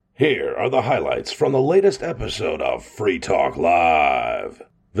Here are the highlights from the latest episode of Free Talk Live.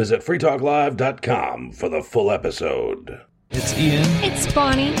 Visit freetalklive.com for the full episode. It's Ian. It's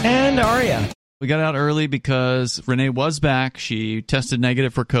Bonnie. And Aria. We got out early because Renee was back. She tested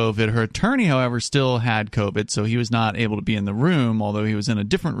negative for COVID. Her attorney, however, still had COVID, so he was not able to be in the room, although he was in a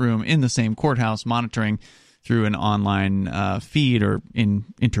different room in the same courthouse monitoring through an online feed or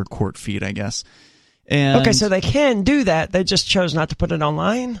inter-court feed, I guess. And okay, so they can do that. They just chose not to put it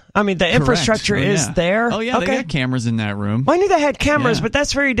online? I mean, the infrastructure is there. Oh, yeah, okay. They got cameras in that room. Well, I knew they had cameras, Yeah. but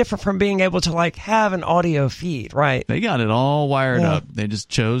that's very different from being able to, like, have an audio feed, right? They got it all wired Yeah. up. They just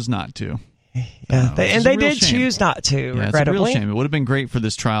chose not to. Yeah, Which they is a real did shame. choose not to, Yeah, it's a regrettably. real shame. It would have been great for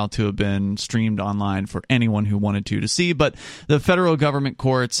this trial to have been streamed online for anyone who wanted to see, but the federal government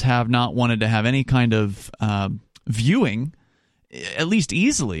courts have not wanted to have any kind of viewing, at least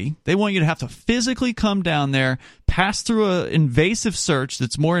easily. They want you to have to physically come down there, pass through an invasive search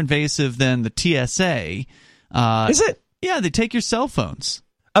that's more invasive than the TSA. Is it? Yeah, they take your cell phones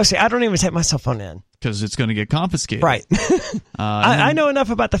Oh, see, I don't even take my cell phone in. because it's going to get confiscated. Right. I know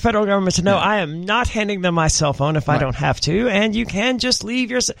enough about the federal government to know I am not handing them my cell phone if I don't have to, and you can just leave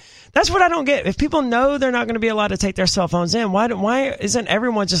your... That's what I don't get. If people know they're not going to be allowed to take their cell phones in, why isn't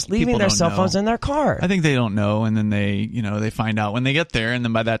everyone just leaving People their don't cell know. phones in their car? I think they don't know, and then they find out when they get there, and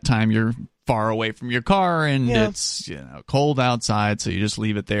then by that time you're far away from your car, and it's cold outside, so you just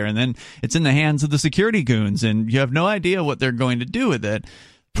leave it there, and then it's in the hands of the security goons, and you have no idea what they're going to do with it.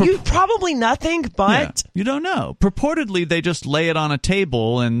 Probably nothing, but... You don't know. Purportedly, they just lay it on a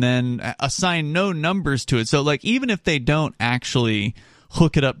table and then assign no numbers to it. So, like, even if they don't actually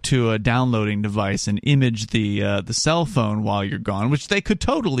hook it up to a downloading device and image the cell phone while you're gone, which they could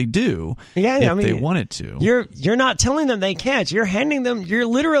totally do if they wanted to. You're not telling them they can't. You're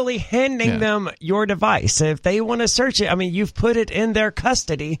literally handing them your device. If they want to search it, I mean, you've put it in their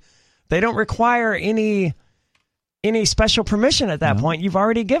custody. They don't require any special permission at that point. You've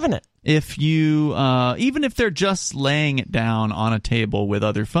already given it. If you, even if they're just laying it down on a table with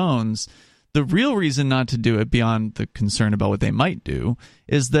other phones, the real reason not to do it, beyond the concern about what they might do,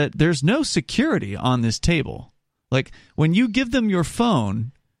 is that there's no security on this table. Like, when you give them your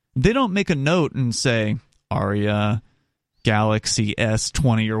phone, they don't make a note and say, Aria Galaxy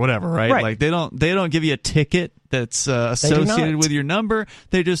S20 or whatever, right? Like, they don't give you a ticket that's associated with your number.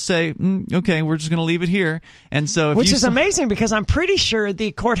 They just say, okay, we're just going to leave it here. And so, Which is amazing, because I'm pretty sure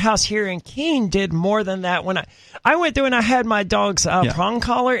the courthouse here in Keene did more than that. When I went through and I had my dog's prong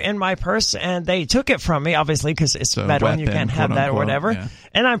collar in my purse, and they took it from me, obviously, because it's metal and you can't have that or whatever. Yeah.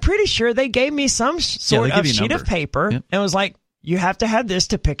 And I'm pretty sure they gave me some sort of sheet of paper and was like, you have to have this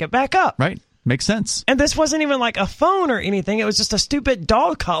to pick it back up. Right. Makes sense. And this wasn't even like a phone or anything. It was just a stupid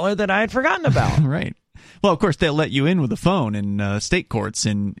dog collar that I had forgotten about. Right. Well, of course, they'll let you in with a phone in state courts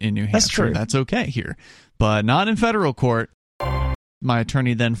in New Hampshire. That's true. That's okay here. But not in federal court. My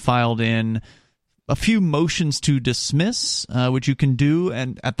attorney then filed in a few motions to dismiss, which you can do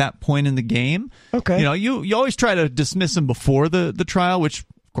and at that point in the game. Okay. You know, you always try to dismiss them before the trial, which,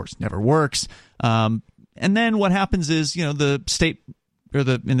 of course, never works. And then what happens is, the state... or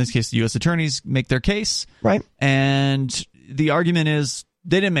in this case, the U.S. attorneys make their case. Right. And the argument is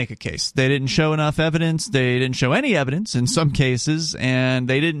they didn't make a case. They didn't show enough evidence. They didn't show any evidence in some cases. And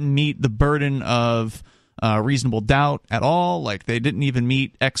they didn't meet the burden of reasonable doubt at all. Like, they didn't even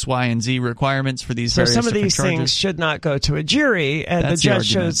meet X, Y, and Z requirements for these various some of different these charges. things should not go to a jury, and That's the the judge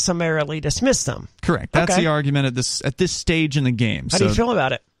should argument. summarily dismiss them. Correct. That's the argument at this stage in the game. How do you feel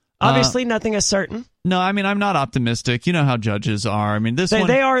about it? Obviously, nothing is certain. No, I mean, I'm not optimistic. You know how judges are. I mean,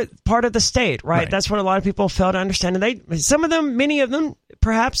 they are part of the state, right? That's what a lot of people fail to understand. And many of them,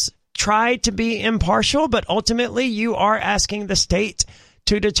 perhaps tried to be impartial, but ultimately you are asking the state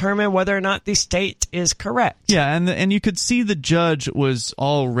to determine whether or not the state is correct. Yeah, and you could see the judge was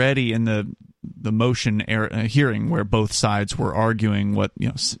already in the motion hearing where both sides were arguing what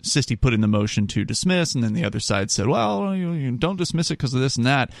Sisti put in the motion to dismiss, and then the other side said, well, you don't dismiss it because of this and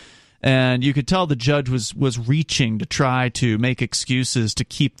that. And you could tell the judge was reaching to try to make excuses to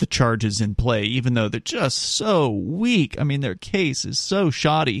keep the charges in play, even though they're just so weak. I mean, their case is so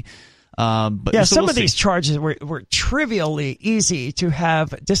shoddy. But some of these charges were trivially easy to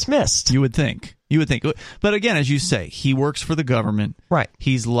have dismissed. You would think. But again, as you say, he works for the government. Right.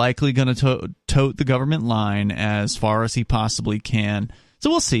 He's likely going to tote the government line as far as he possibly can. So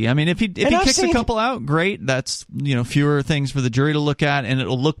we'll see. I mean, if he kicks a couple out, great. That's fewer things for the jury to look at, and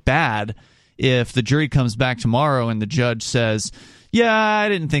it'll look bad if the jury comes back tomorrow and the judge says, "Yeah, I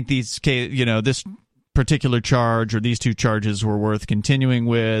didn't think this particular charge or these 2 charges were worth continuing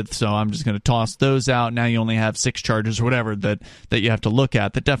with, so I'm just going to toss those out. Now you only have 6 charges or whatever that you have to look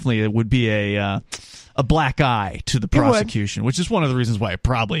at. That definitely would be a black eye to the prosecution, which is one of the reasons why it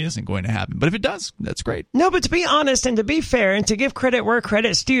probably isn't going to happen. But if it does, that's great. No, but to be honest and to be fair and to give credit where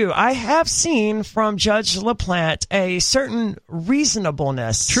credit's due, I have seen from Judge LaPlante a certain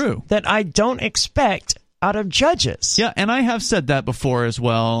reasonableness that I don't expect out of judges. Yeah, and I have said that before as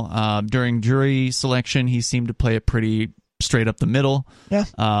well. During jury selection, he seemed to play it pretty straight up the middle. Yeah.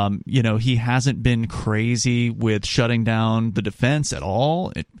 He hasn't been crazy with shutting down the defense at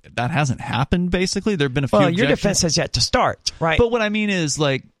all. That hasn't happened, basically. There have been a few objections. Your defense has yet to start, right? But what I mean is,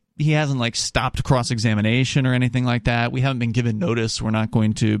 like, he hasn't, like, stopped cross-examination or anything like that. We haven't been given notice. We're not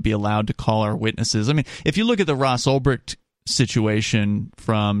going to be allowed to call our witnesses. I mean, if you look at the Ross Ulbricht situation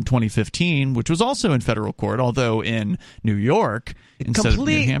from 2015, which was also in federal court, although in New York instead of New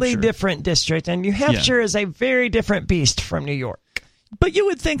Hampshire. Completely different district, and New Hampshire is a very different beast from New York. But you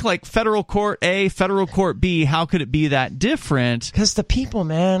would think, like, federal court A, federal court B, how could it be that different? Because the people,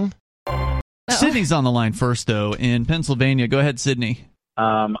 man. Sydney's on the line first, though, in Pennsylvania. Go ahead, Sydney.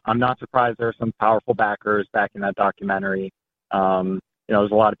 I'm not surprised there are some powerful backers backing that documentary.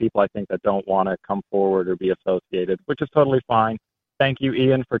 There's a lot of people, I think, that don't want to come forward or be associated, which is totally fine. Thank you,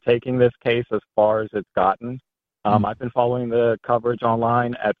 Ian, for taking this case as far as it's gotten. I've been following the coverage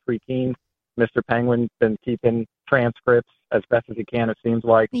online at Free Keene. Mr. Penguin's been keeping transcripts as best as he can, it seems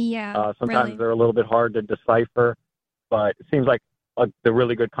like. Yeah, sometimes really. they're a little bit hard to decipher, but it seems like the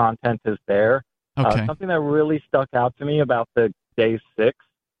really good content is there. Okay. Something that really stuck out to me about the Day 6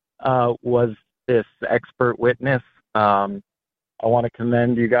 was this expert witness. I want to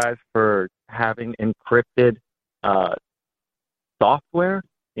commend you guys for having encrypted software,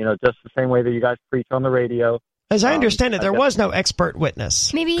 just the same way that you guys preach on the radio. As I understand it, there was no expert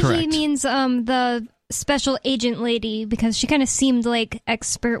witness. Maybe Correct. he means the special agent lady, because she kind of seemed like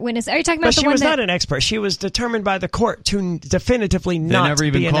expert witness. Are you talking about but the she one was that... not an expert. She was determined by the court to definitively not never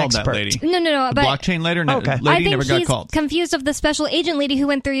even be an called expert. that lady. No. The But blockchain lady I think never got he's called. confused of the special agent lady who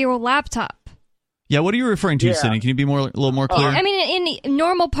went through your laptop. Yeah, what are you referring to, Sydney? Can you be a little more clear? I mean, in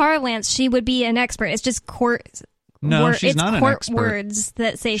normal parlance, she would be an expert. It's just court. No, she's not an court expert. words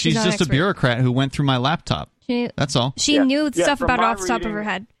that say she's not just an expert. a bureaucrat who went through my laptop. That's all. She knew stuff from about it my off the top of reading- her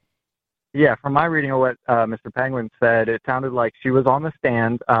head. Yeah, from my reading of what Mr. Penguin said, it sounded like she was on the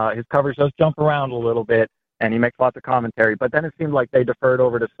stand. His coverage does jump around a little bit, and he makes lots of commentary. But then it seemed like they deferred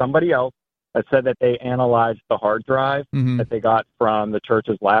over to somebody else that said that they analyzed the hard drive that they got from the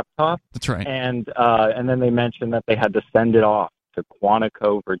church's laptop. That's right. And then they mentioned that they had to send it off to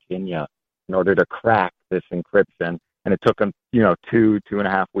Quantico, Virginia, in order to crack this encryption. And it took them,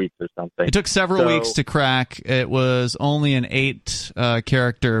 2.5 weeks or something. It took several weeks to crack. It was only an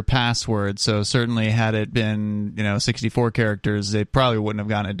 8-character password, so certainly had it been, 64 characters, they probably wouldn't have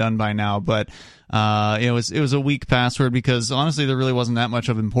gotten it done by now. But it was a weak password because honestly, there really wasn't that much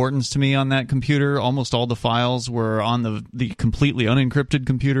of importance to me on that computer. Almost all the files were on the completely unencrypted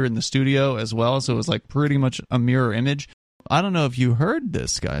computer in the studio as well, so it was like pretty much a mirror image. I don't know if you heard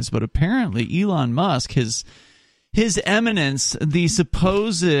this, guys, but apparently Elon Musk, His Eminence, the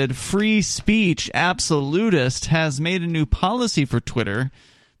supposed free speech absolutist, has made a new policy for Twitter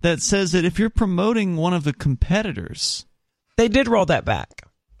that says that if you're promoting one of the competitors... They did roll that back.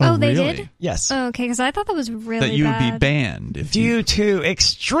 Oh, they really? did? Yes. Oh, okay, because I thought that was really that you bad. would be banned. If Due to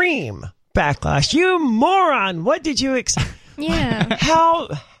extreme backlash. You moron! What did you Yeah. How...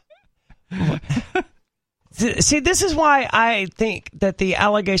 See, this is why I think that the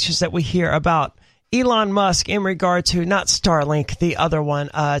allegations that we hear about Elon Musk in regard to not Starlink, the other one,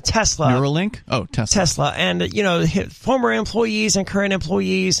 Tesla. Neuralink? Oh, Tesla. And, former employees and current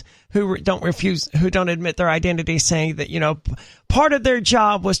employees who don't admit their identity, saying that, part of their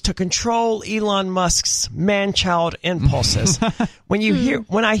job was to control Elon Musk's man-child impulses.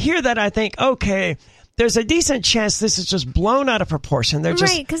 When I hear that, I think, okay, there's a decent chance this is just blown out of proportion. They're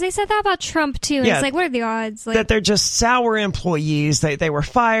just, right, because they said that about Trump, too. And it's like, what are the odds? That they're just sour employees. They were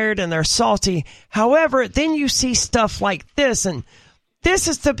fired and they're salty. However, then you see stuff like this, and this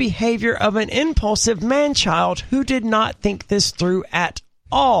is the behavior of an impulsive man-child who did not think this through at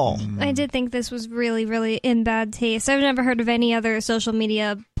all. I did think this was really, really in bad taste. I've never heard of any other social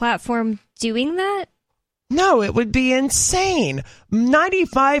media platform doing that. No, it would be insane.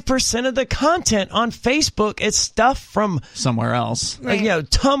 95% of the content on Facebook is stuff from somewhere else. Right.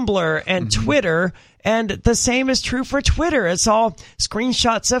 Tumblr and Twitter, and the same is true for Twitter. It's all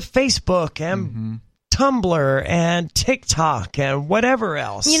screenshots of Facebook and Tumblr and TikTok and whatever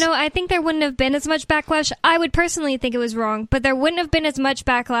else. You know, I think there wouldn't have been as much backlash. I would personally think it was wrong, but there wouldn't have been as much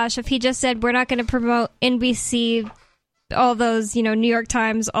backlash if he just said, we're not going to promote NBC, all those, you know, New York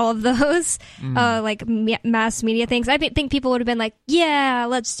Times, all of those, like mass media things. I think people would have been like, yeah,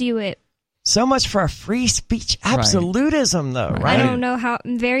 let's do it. So much for a free speech absolutism, though, right? I don't know how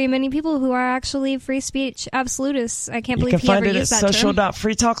very many people who are actually free speech absolutists. I can't believe he ever used that term. You can find it at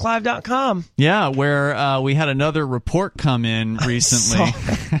social.freetalklive.com. Yeah, where we had another report come in recently.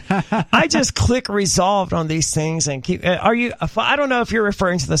 I just click resolved on these things and keep. I don't know if you're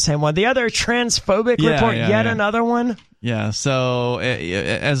referring to the same one. The other transphobic report, another one. Yeah, so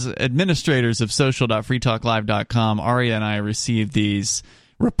as administrators of social.freetalklive.com, Aria and I received these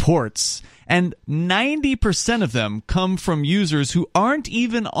reports, and 90% of them come from users who aren't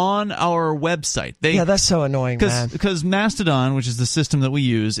even on our website. That's so annoying, man. Because Mastodon, which is the system that we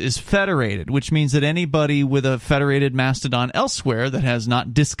use, is federated, which means that anybody with a federated Mastodon elsewhere that has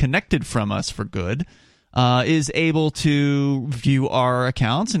not disconnected from us for good is able to view our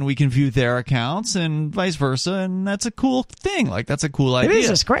accounts, and we can view their accounts, and vice versa, and that's a cool thing. Like, that's a cool idea. It is.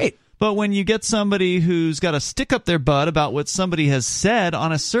 It's great. But when you get somebody who's got a stick up their butt about what somebody has said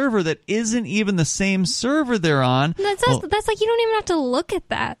on a server that isn't even the same server they're on... That's like, you don't even have to look at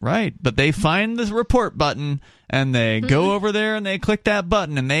that. Right, but they find the report button, and they go over there, and they click that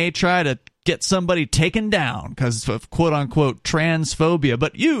button, and they try to get somebody taken down because of quote-unquote transphobia.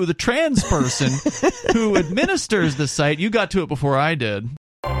 But you, the trans person who administers the site, you got to it before I did.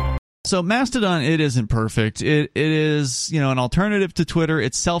 So Mastodon, it isn't perfect. It is, an alternative to Twitter.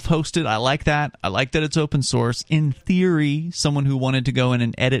 It's self-hosted. I like that. I like that it's open source. In theory, someone who wanted to go in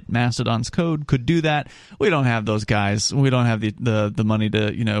and edit Mastodon's code could do that. We don't have those guys. We don't have the money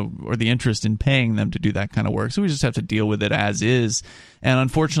to, or the interest in paying them to do that kind of work. So we just have to deal with it as is. And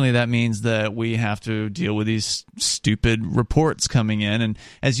unfortunately, that means that we have to deal with these stupid reports coming in. And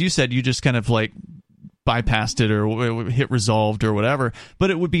as you said, you just kind of bypassed it or hit resolved or whatever. But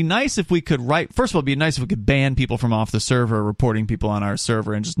it would be nice if we could first of all, it'd be nice if we could ban people from off the server reporting people on our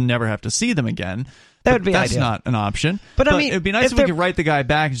server and just never have to see them again. That would be That's ideal. Not an option. But I mean, it'd be nice if we could write the guy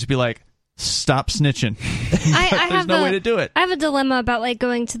back and just be like, stop snitching. There's no way to do it. I have a dilemma about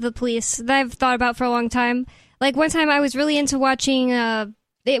going to the police that I've thought about for a long time. Like one time I was really into watching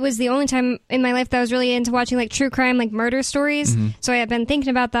it was the only time in my life that I was really into watching true crime, murder stories. Mm-hmm. So I had been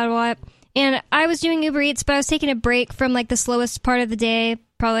thinking about that a lot. And I was doing Uber Eats, but I was taking a break from the slowest part of the day,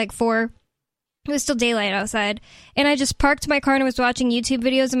 probably 4. It was still daylight outside. And I just parked my car and was watching YouTube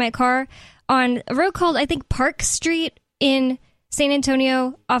videos in my car on a road called, I think, Park Street in San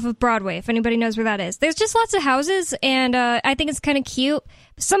Antonio off of Broadway, if anybody knows where that is. There's just lots of houses, and I think it's kind of cute.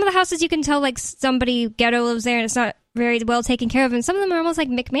 Some of the houses you can tell somebody ghetto lives there and it's not very well taken care of, and some of them are almost like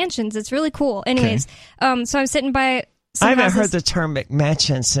McMansions. It's really cool. Anyways, so I'm sitting by... I haven't heard the term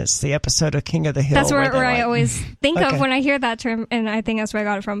McMansion since the episode of King of the Hill. That's where I always think of when I hear that term, and I think that's where I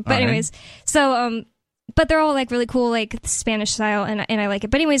got it from. But anyways, so but they're all really cool, Spanish style, and I like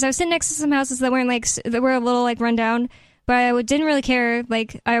it. But anyways, I was sitting next to some houses that weren't that were a little run down, but I didn't really care.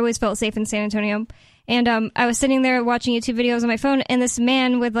 I always felt safe in San Antonio, and I was sitting there watching YouTube videos on my phone, and this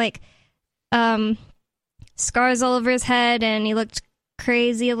man with scars all over his head, and he looked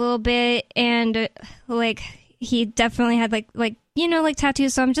crazy a little bit, and he definitely had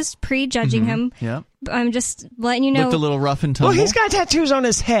tattoos, so I'm just prejudging him. Yeah. I'm just letting you know. Looked a little rough and tumble. Well, he's got tattoos on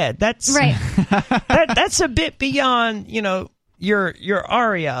his head. That's right. That's a bit beyond, your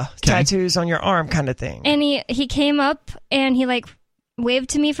Aria tattoos on your arm kind of thing. And he came up and he waved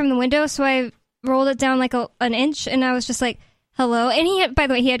to me from the window, so I rolled it down an inch, and I was just hello. And by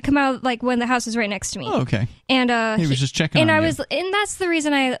the way, he had come out when the house was right next to me. Oh, okay. And he was just checking on you. And that's the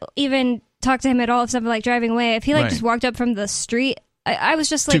reason I even talk to him at all if something driving away. If he just walked up from the street, I was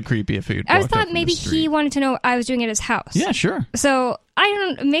just too creepy if he. I thought maybe he wanted to know what I was doing at his house. Yeah, sure. So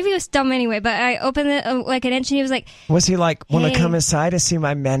I don't. Maybe it was dumb anyway. But I opened it an inch, and he was like, "Was he want to come inside and see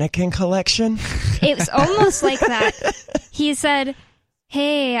my mannequin collection?" It was almost like that. He said,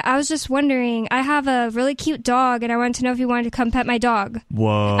 "Hey, I was just wondering. I have a really cute dog, and I wanted to know if you wanted to come pet my dog."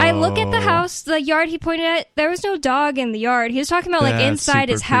 Whoa! I look at the house, the yard he pointed at. There was no dog in the yard. He was talking about inside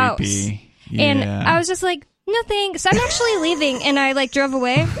his house. Creepy. Yeah. And I was just no thanks. I'm actually leaving, and I drove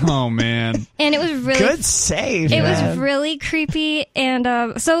away. Oh man! And it was really good save. It was really creepy, and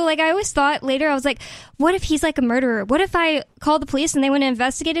so I always thought later I was what if he's like a murderer? What if I called the police and they went and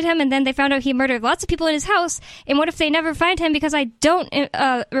investigated him and then they found out he murdered lots of people in his house? And what if they never find him because I don't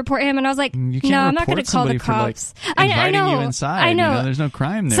report him? And I was like, no, I'm not going to call the cops. I know. You inside. I know. There's no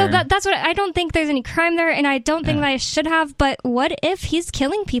crime there. So that's what I don't think there's any crime there, and I don't think that I should have. But what if he's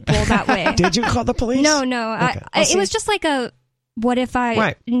killing people that way? Did you call the police? No. Okay. It was just like a, what if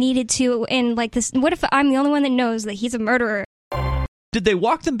I needed to, and like this, what if I'm the only one that knows that he's a murderer? Did they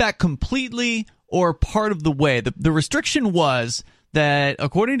walk them back completely or part of the way? The restriction was that,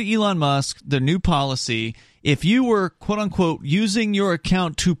 according to Elon Musk, the new policy, if you were, quote-unquote, using your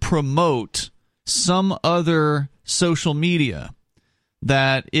account to promote some other social media,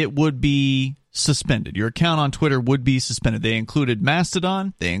 that it would be suspended. Your account on Twitter would be suspended. They included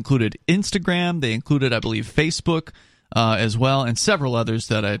Mastodon, they included Instagram, they included, I believe, Facebook as well, and several others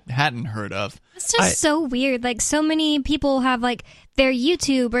that I hadn't heard of. It's just so weird. Like, so many people have like their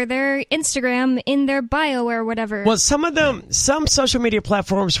YouTube or their Instagram in their bio or whatever. Well, some social media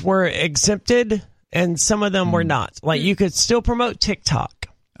platforms were exempted and some of them were not. Like, you could still promote TikTok.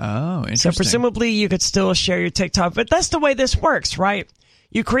 Oh, interesting. So presumably you could still share your TikTok, but that's the way this works, right?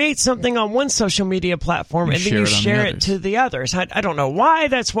 You create something on one social media platform and then you share it to the others. I don't know why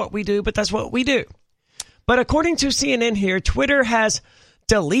that's what we do, but that's what we do. But according to CNN here, Twitter has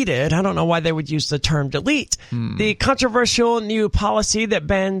deleted, I don't know why they would use the term delete, the controversial new policy that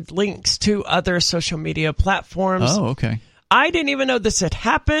banned links to other social media platforms. Oh, okay. I didn't even know this had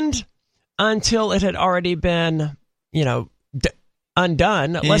happened until it had already been,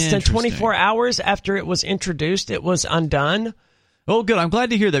 undone. Less than 24 hours after it was introduced, it was undone. Oh, good. I'm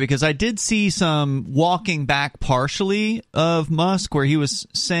glad to hear that, because I did see some walking back partially of Musk where he was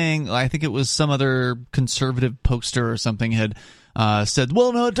saying, I think it was some other conservative poster or something had said,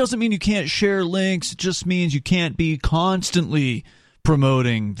 well, no, it doesn't mean you can't share links. It just means you can't be constantly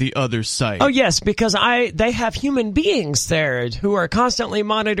promoting the other site. Oh, yes, because they have human beings there who are constantly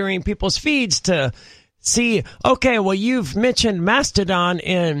monitoring people's feeds to see, okay, well, you've mentioned Mastodon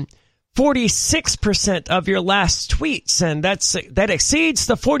in 46% of your last tweets, and that exceeds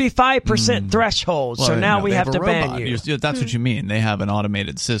the 45% threshold. Well, so now we have to ban you. That's what you mean. They have an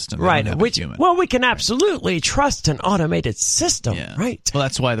automated system, right? Well, we can absolutely trust an automated system, right? Well,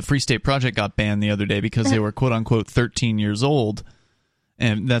 that's why the Free State Project got banned the other day, because they were quote unquote 13 years old,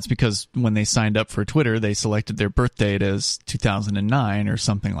 and that's because when they signed up for Twitter, they selected their birth date as 2009 or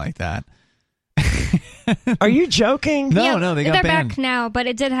something like that. Are you joking? No, they got they're banned. back now, but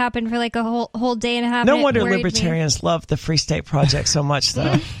it did happen for like a whole day and a half. No wonder libertarians love the Free State Project so much,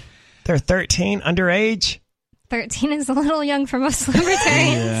 though. They're 13, underage. 13 is a little young for most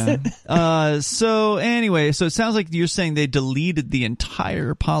libertarians. So it sounds like you're saying they deleted the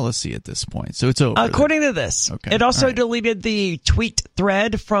entire policy at this point. So it's over. According to this. Okay. It also deleted the tweet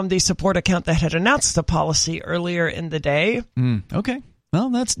thread from the support account that had announced the policy earlier in the day. Okay. Well,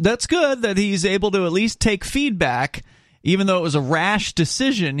 that's good that he's able to at least take feedback. Even though it was a rash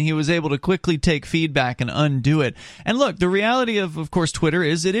decision, he was able to quickly take feedback and undo it. And look, the reality of course, Twitter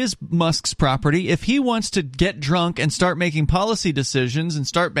is it is Musk's property. If he wants to get drunk and start making policy decisions and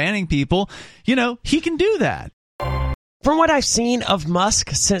start banning people, he can do that. From what I've seen of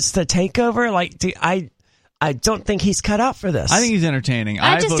Musk since the takeover, I don't think he's cut out for this. I think he's entertaining.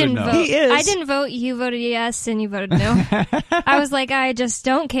 I just voted didn't no. vote. He is. I didn't vote. You voted yes, and you voted no. I was like, I just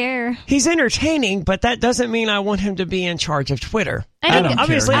don't care. He's entertaining, but that doesn't mean I want him to be in charge of Twitter. I don't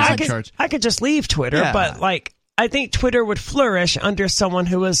Obviously, care. I could just leave Twitter, but I think Twitter would flourish under someone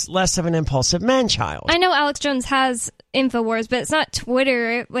who is less of an impulsive man-child. I know Alex Jones has InfoWars, but it's not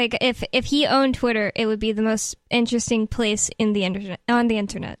Twitter. Like, if he owned Twitter, it would be the most interesting place on the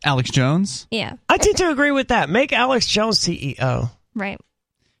internet. Alex Jones? Yeah. I tend to agree with that. Make Alex Jones CEO. Right.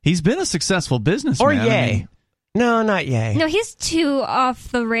 He's been a successful businessman. Or Ye. No, not Ye. No, he's too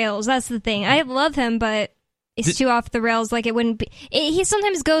off the rails. That's the thing. I love him, but it's too off the rails. Like, it wouldn't be. He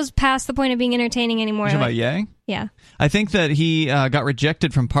sometimes goes past the point of being entertaining anymore. You're talking about Ye? Yeah. I think that he got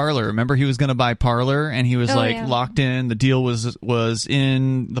rejected from Parler. Remember, he was going to buy Parler, and he was locked in. The deal was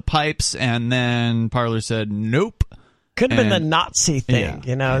in the pipes, and then Parler said nope. Could have been the Nazi thing,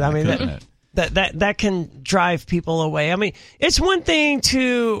 I mean, that can drive people away. I mean, it's one thing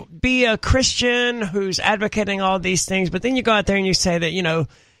to be a Christian who's advocating all these things, but then you go out there and you say that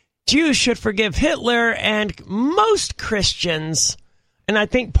Jews should forgive Hitler, and most Christians. And I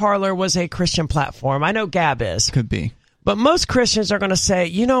think Parler was a Christian platform. I know Gab is. Could be. But most Christians are going to say,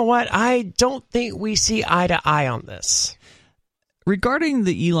 you know what? I don't think we see eye to eye on this. Regarding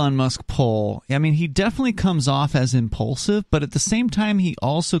the Elon Musk poll, I mean, he definitely comes off as impulsive, but at the same time, he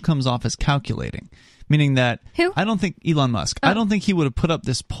also comes off as calculating. Meaning that... Who? I don't think Elon Musk. I don't think he would have put up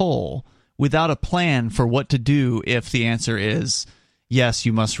this poll without a plan for what to do if the answer is yes,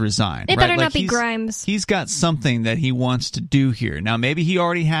 you must resign. It better not be Grimes. He's got something that he wants to do here. Now, maybe he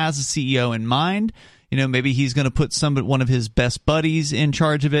already has a CEO in mind. Maybe he's going to put one of his best buddies in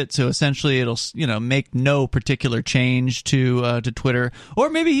charge of it. So essentially, it'll make no particular change to Twitter. Or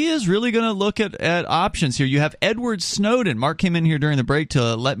maybe he is really going to look at options here. You have Edward Snowden. Mark came in here during the break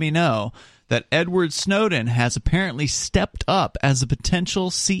to let me know that Edward Snowden has apparently stepped up as a potential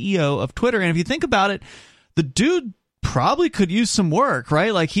CEO of Twitter. And if you think about it, the dude probably could use some work,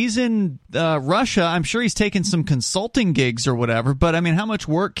 right? Like, he's in Russia. I'm sure he's taking some consulting gigs or whatever. But I mean, how much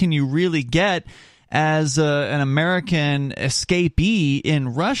work can you really get as an American escapee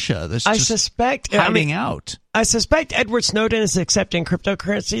in Russia that's hiding out? I suspect Edward Snowden is accepting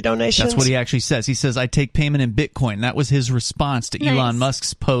cryptocurrency donations. That's what he actually says. He says, I take payment in Bitcoin. That was his response to Elon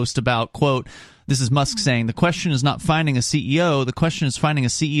Musk's post about, quote, this is Musk saying, the question is not finding a CEO. The question is finding a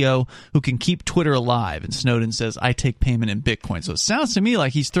CEO who can keep Twitter alive. And Snowden says, I take payment in Bitcoin. So it sounds to me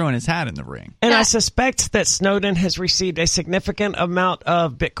like he's throwing his hat in the ring. And I suspect that Snowden has received a significant amount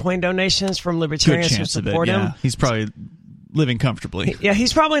of Bitcoin donations from libertarians who support him. He's probably living comfortably. Yeah,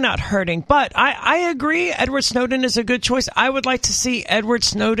 he's probably not hurting. But I agree, Edward Snowden is a good choice. I would like to see Edward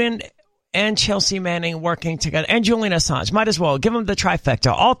Snowden and Chelsea Manning working together, and Julian Assange. Might as well give them the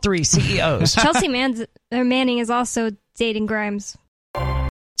trifecta, all three CEOs. Chelsea Manning is also dating Grimes.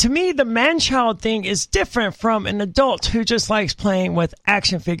 To me, the man-child thing is different from an adult who just likes playing with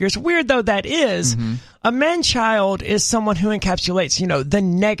action figures. Weird though that is, a man-child is someone who encapsulates, the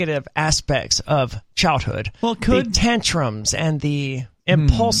negative aspects of childhood. Well, the tantrums and the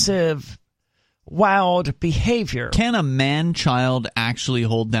impulsive wild behavior. Can a man-child actually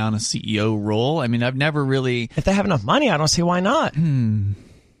hold down a CEO role? I mean, I've never really... If they have enough money, I don't see why not.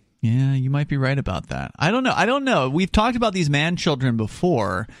 Yeah, you might be right about that. I don't know. We've talked about these man-children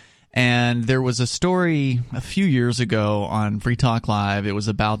before, and there was a story a few years ago on Free Talk Live. It was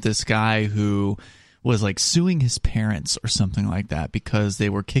about this guy who was like suing his parents or something like that because they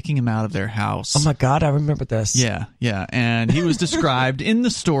were kicking him out of their house. Oh my God, I remember this. Yeah. And he was described in the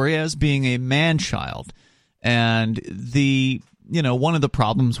story as being a man-child. And one of the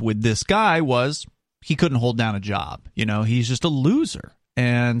problems with this guy was he couldn't hold down a job. He's just a loser.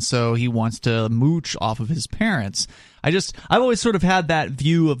 And so he wants to mooch off of his parents. I've always sort of had that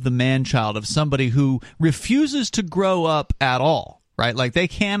view of the man-child, of somebody who refuses to grow up at all. Right? Like, they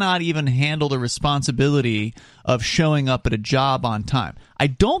cannot even handle the responsibility of showing up at a job on time. I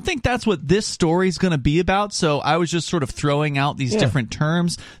don't think that's what this story is going to be about, so I was just sort of throwing out these different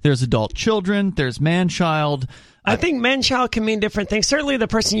terms. There's adult children, there's man-child. I think man-child can mean different things. Certainly the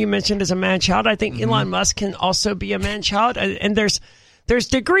person you mentioned is a man-child. I think Elon Musk can also be a man-child, and there's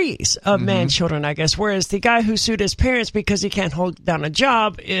degrees of man-children, I guess, whereas the guy who sued his parents because he can't hold down a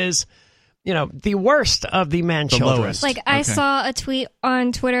job is... the worst of the man-children. Like, I saw a tweet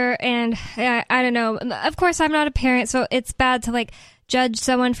on Twitter, and I don't know. Of course, I'm not a parent, so it's bad to, judge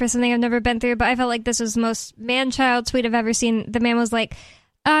someone for something I've never been through, but I felt like this was the most man-child tweet I've ever seen. The man was like,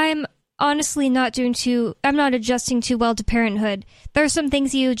 I'm honestly not adjusting too well to parenthood. There are some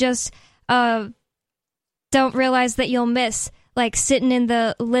things you just don't realize that you'll miss, like sitting in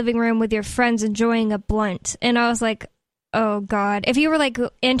the living room with your friends enjoying a blunt. And I was like, oh, God. If you were,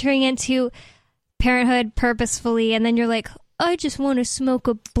 entering into parenthood purposefully, and then you're like, I just want to smoke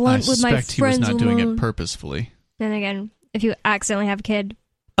a blunt with my friends he was not doing it purposefully. Then again, if you accidentally have a kid.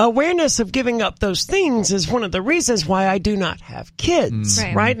 Awareness of giving up those things is one of the reasons why I do not have kids,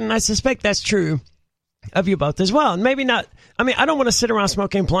 right? And I suspect that's true of you both as well. And maybe not... I don't want to sit around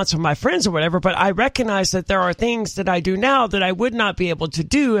smoking blunts with my friends or whatever, but I recognize that there are things that I do now that I would not be able to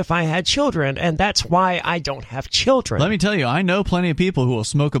do if I had children, and that's why I don't have children. Let me tell you, I know plenty of people who will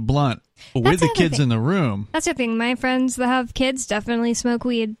smoke a blunt with the kids in the room. That's the thing. My friends that have kids definitely smoke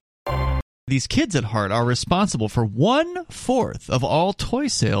weed. These kids at heart are responsible for 1/4 of all toy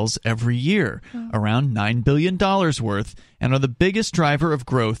sales every year, around $9 billion worth, and are the biggest driver of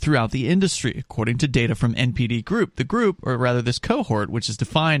growth throughout the industry, according to data from NPD Group. The group, or rather this cohort, which is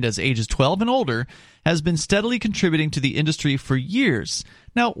defined as ages 12 and older, has been steadily contributing to the industry for years.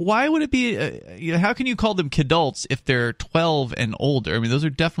 Now, why would it be, how can you call them kidults if they're 12 and older? I mean, those are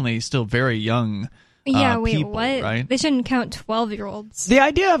definitely still very young people, what? Right? They shouldn't count 12-year-olds. The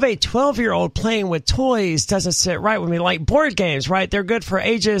idea of a 12-year-old playing with toys doesn't sit right with me. Like board games, right? They're good for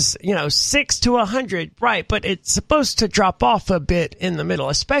ages, 6 to 100, right? But it's supposed to drop off a bit in the middle,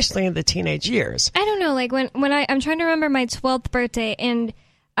 especially in the teenage years. I don't know. Like when I'm trying to remember my 12th birthday, and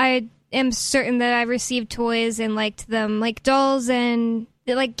I am certain that I received toys and liked them, like dolls and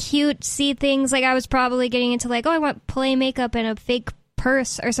like cutesy things. Like I was probably getting into I want play makeup and a fake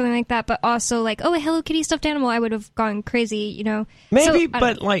purse or something like that, but also like, oh, a Hello Kitty stuffed animal, I would have gone crazy, you know. Maybe,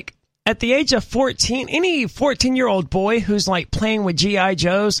 but like at the age of 14, any 14-year-old boy who's like playing with G.I.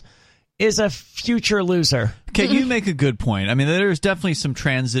 Joes is a future loser. Okay, you make a good point. I mean, there's definitely some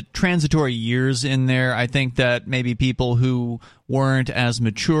transitory years in there. I think that maybe people who weren't as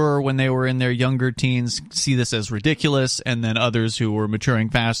mature when they were in their younger teens see this as ridiculous, and then others who were maturing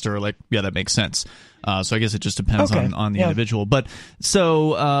faster are like, yeah, that makes sense. So I guess it just depends on the individual. But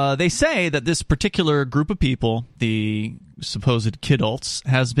so they say that this particular group of people, the supposed kidults,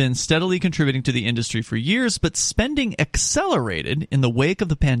 has been steadily contributing to the industry for years, but spending accelerated in the wake of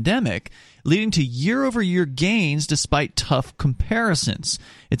the pandemic, leading to year-over-year gains despite tough comparisons.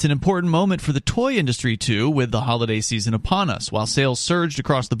 It's an important moment for the toy industry, too, with the holiday season upon us. While sales surged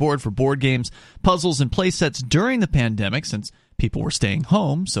across the board for board games, puzzles, and playsets during the pandemic, since people were staying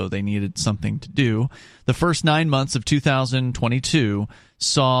home, so they needed something to do, the first 9 months of 2022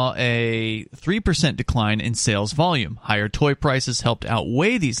 saw a 3% decline in sales volume. Higher toy prices helped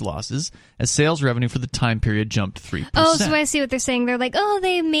outweigh these losses as sales revenue for the time period jumped 3%. Oh, so I see what they're saying. They're like, oh,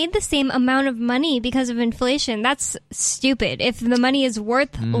 they made the same amount of money because of inflation. That's stupid. If the money is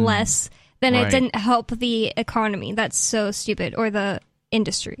worth less, then it didn't help the economy. That's so stupid. Or the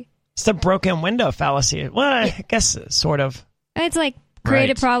industry. It's the broken window fallacy. Well, I guess sort of. It's like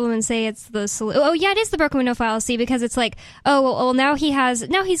create a problem and say it's the solution. Oh, yeah, it is the broken window fallacy because it's like, oh, well, now he's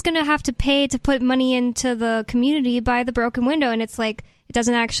going to have to pay to put money into the community by the broken window. And it's like, it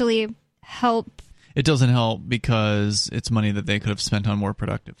doesn't actually help. It doesn't help because it's money that they could have spent on more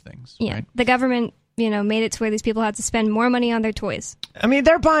productive things. Yeah. Right? The government, made it to where these people had to spend more money on their toys. I mean,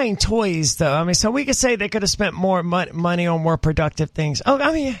 they're buying toys, though. I mean, so we could say they could have spent more money on more productive things. Oh,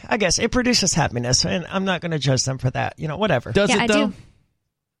 I mean, I guess it produces happiness, and I'm not going to judge them for that. Whatever. Does it, though? I do.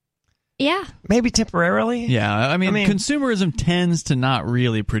 Yeah. Maybe temporarily. Yeah. I mean, consumerism tends to not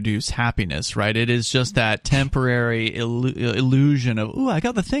really produce happiness, right? It is just that temporary illusion of, ooh, I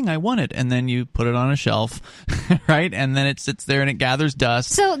got the thing I wanted. And then you put it on a shelf, right? And then it sits there and it gathers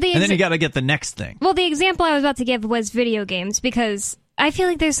dust. And then you got to get the next thing. Well, the example I was about to give was video games because I feel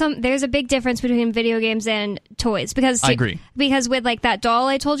like there's a big difference between video games and toys. I agree. Because with like that doll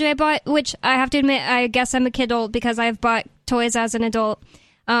I told you I bought, which I have to admit, I guess I'm a kidult because I've bought toys as an adult.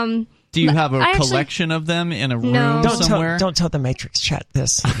 Do you have a collection of them in a room somewhere? Don't tell the Matrix chat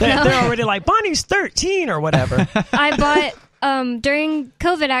this. They're already like, Bonnie's 13 or whatever. I bought, during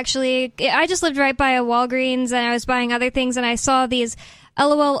COVID actually, I just lived right by a Walgreens and I was buying other things and I saw these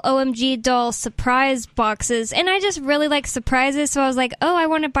LOL OMG doll surprise boxes and I just really like surprises. So I was like, oh, I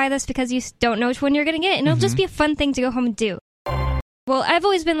want to buy this because you don't know which one you're going to get and it'll just be a fun thing to go home and do. Well, I've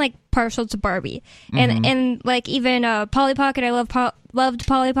always been like partial to Barbie, and like even Polly Pocket. I loved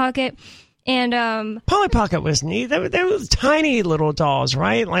Polly Pocket, and Polly Pocket was neat. They were tiny little dolls,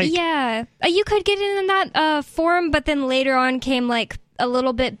 right? Like yeah, you could get in that form, but then later on came like a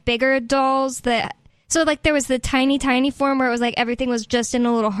little bit bigger dolls that. So like there was the tiny form where it was like everything was just in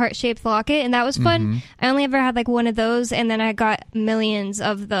a little heart-shaped locket, and that was fun. I only ever had like one of those, and then I got millions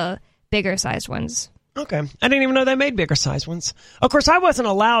of the bigger sized ones. Okay. I didn't even know they made bigger size ones. Of course, I wasn't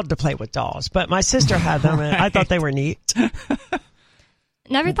allowed to play with dolls, but my sister had them, and I thought they were neat.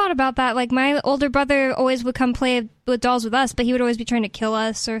 Never thought about that. Like, my older brother always would come play with dolls with us, but he would always be trying to kill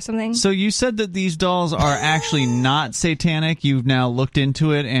us or something. So you said that these dolls are actually not satanic. You've now looked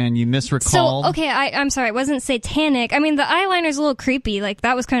into it, and you misrecalled. So, okay, I'm sorry. It wasn't satanic. I mean, the eyeliner's a little creepy. Like,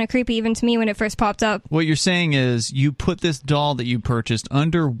 that was kind of creepy even to me when it first popped up. What you're saying is you put this doll that you purchased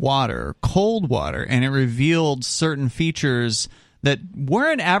under water, cold water, and it revealed certain features that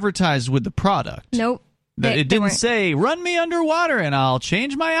weren't advertised with the product. Nope. It didn't say, run me underwater and I'll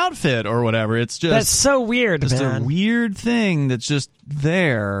change my outfit or whatever. It's just... That's so weird, just man. a weird thing that's just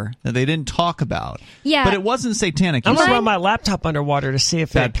there that they didn't talk about. Yeah. But it wasn't satanic. I'm going to run my laptop underwater to see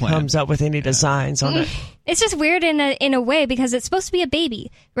if it comes up with any designs on it. It's just weird in a way because it's supposed to be a baby,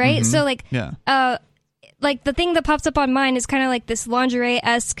 right? So, like... Yeah. Like, the thing that pops up on mine is kind of like this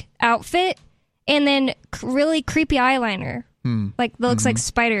lingerie-esque outfit and then really creepy eyeliner. Like, that looks like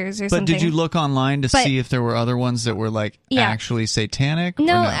spiders or something. But did you look online to see if there were other ones that were, like, actually satanic?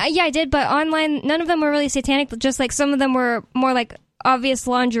 No, yeah, I did, but online, none of them were really satanic. Just, like, some of them were more, like, obvious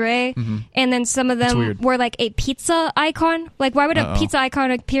lingerie, and then some of them were, like, a pizza icon. Like, why would a pizza icon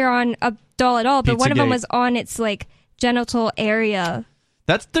appear on a doll at all? But one of them was on its, like, genital area.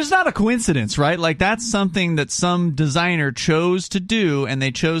 There's not a coincidence, right? Like, that's something that some designer chose to do, and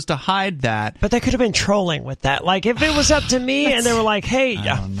they chose to hide that. But they could have been trolling with that. Like, if it was up to me and they were like, hey,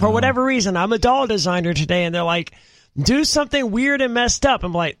 for whatever reason, I'm a doll designer today, and they're like, do something weird and messed up.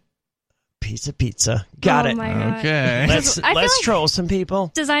 I'm like, piece of pizza. Got it. My God. Okay. Let's troll some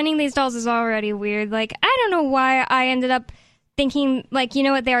people. Designing these dolls is already weird. Like, I don't know why I ended up thinking, like, you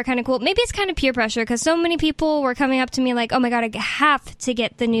know what, they are kind of cool. Maybe it's kind of peer pressure because so many people were coming up to me like, oh my God, I have to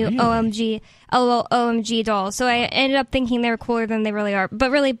get the new OMG dolls. So I ended up thinking they were cooler than they really are.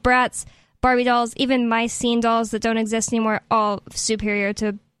 But really, Bratz, Barbie dolls, even my scene dolls that don't exist anymore, all superior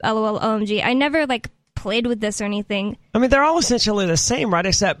to LOL OMG. I never, like, played with this or anything. I mean, they're all essentially the same, right?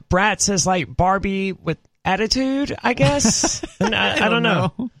 Except Bratz is like Barbie with attitude, I guess. And I don't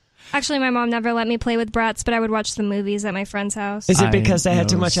know. Actually, my mom never let me play with Bratz, but I would watch the movies at my friend's house. Is it because they had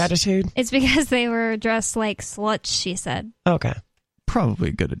too much attitude? It's because they were dressed like sluts, she said. Okay.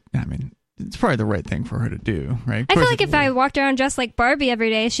 Probably good. I mean, it's probably the right thing for her to do, right? I feel like if I walked around dressed like Barbie every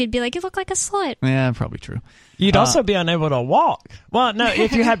day, she'd be like, you look like a slut. Yeah, probably true. You'd also be unable to walk. Well, no,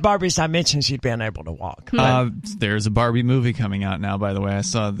 if you had Barbie's dimensions, you'd be unable to walk. There's a Barbie movie coming out now, by the way. I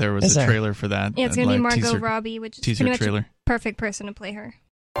saw there was a trailer for that. Yeah, it's going to be Margot Robbie, which is pretty much a perfect person to play her.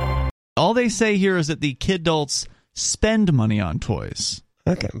 All they say here is that the kidults spend money on toys.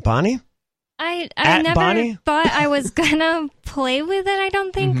 Okay, Bonnie? I never thought I was gonna play with it, I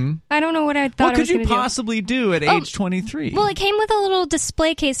don't think. Mm-hmm. I don't know what I thought I was gonna do. What could you possibly do at age 23? Well, it came with a little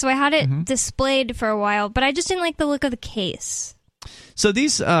display case, so I had it displayed for a while, but I just didn't like the look of the case. So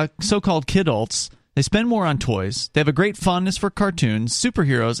these so-called kidults, they spend more on toys. They have a great fondness for cartoons,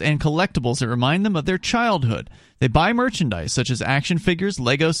 superheroes, and collectibles that remind them of their childhood. They buy merchandise such as action figures,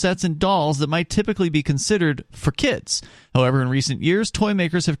 Lego sets, and dolls that might typically be considered for kids. However, in recent years, toy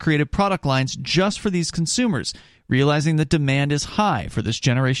makers have created product lines just for these consumers, realizing that demand is high for this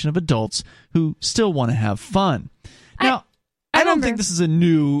generation of adults who still want to have fun. Now, I don't think this is a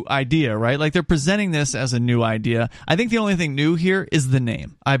new idea, right? Like, they're presenting this as a new idea. I think the only thing new here is the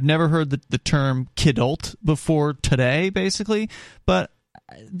name. I've never heard the term kidult before today, basically, but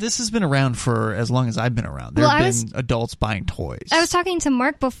this has been around for as long as I've been around. There have been adults buying toys. I was talking to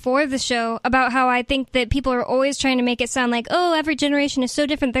Mark before the show about how I think that people are always trying to make it sound like, oh, every generation is so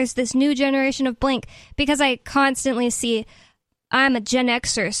different. There's this new generation of blank. Because I constantly see, I'm a Gen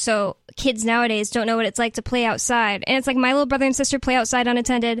Xer, so kids nowadays don't know what it's like to play outside. And it's like my little brother and sister play outside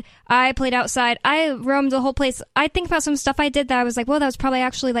unattended. I played outside. I roamed the whole place. I think about some stuff I did that I was like, well, that was probably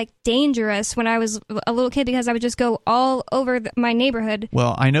actually like dangerous when I was a little kid because I would just go all over my neighborhood.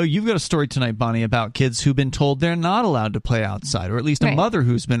 Well, I know you've got a story tonight, Bonnie, about kids who've been told they're not allowed to play outside, or at least a mother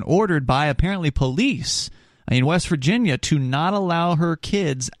who's been ordered by apparently police in West Virginia to not allow her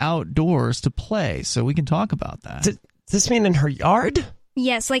kids outdoors to play. So we can talk about that. Does this mean in her yard?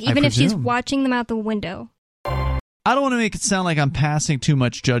 Yes, like even if she's watching them out the window. I don't want to make it sound like I'm passing too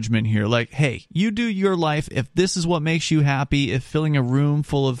much judgment here. Like, hey, you do your life. If this is what makes you happy, if filling a room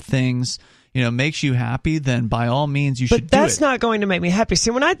full of things, makes you happy, then by all means you should do it. But that's not going to make me happy.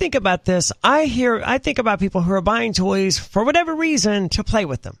 See, when I think about this, I think about people who are buying toys for whatever reason to play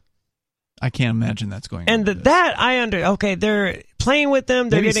with them. I can't imagine that's going on. And they're playing with them,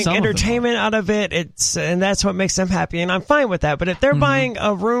 they're getting entertainment out of it, and that's what makes them happy, and I'm fine with that. But if they're buying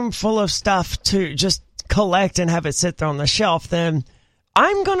a room full of stuff to just collect and have it sit there on the shelf, then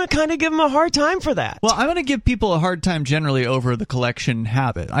I'm going to kind of give them a hard time for that. Well, I'm going to give people a hard time generally over the collection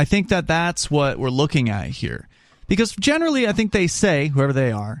habit. I think that's what we're looking at here. Because generally, I think they say, whoever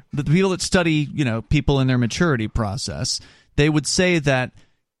they are, the people that study, people in their maturity process, they would say that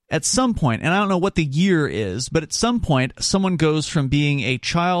at some point, and I don't know what the year is, but at some point, someone goes from being a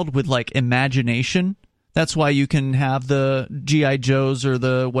child with, like, imagination. That's why you can have the G.I. Joes or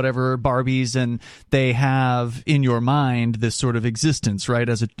the whatever Barbies, and they have in your mind this sort of existence, right,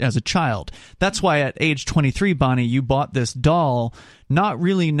 as a child. That's why at age 23, Bonnie, you bought this doll not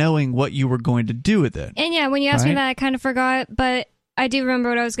really knowing what you were going to do with it. And yeah, when you asked me that, I kind of forgot, but I do remember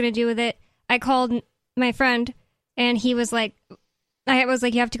what I was going to do with it. I called my friend, and he was like, I was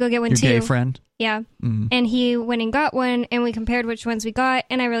like, you have to go get one too. Your gay friend? Yeah. Mm-hmm. And he went and got one, and we compared which ones we got,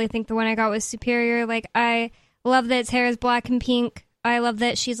 and I really think the one I got was superior. Like, I love that its hair is black and pink. I love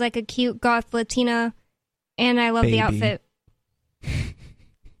that she's like a cute goth Latina, and I love the outfit.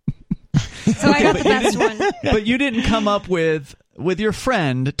 So I got the best one. But you didn't come up with your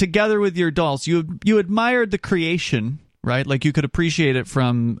friend, together with your dolls, you admired the creation, right? Like, you could appreciate it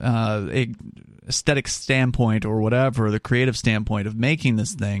from a aesthetic standpoint or whatever, the creative standpoint of making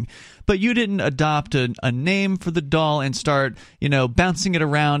this thing, but you didn't adopt a name for the doll and start, bouncing it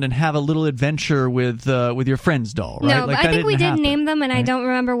around and have a little adventure with your friend's doll, right? No, like, I think we did name them, and I don't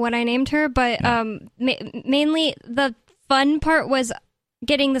remember what I named her, but mainly the fun part was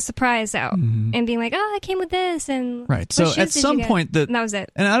getting the surprise out and being like, oh, I came with this. And right. So at some point, and that was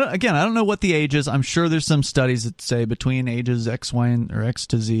it. And I don't know what the age is. I'm sure there's some studies that say between ages X, Y, or X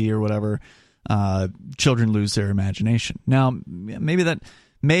to Z or whatever, children lose their imagination. Now,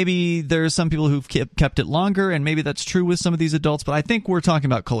 maybe there's some people who've kept it longer, and maybe that's true with some of these adults, but I think we're talking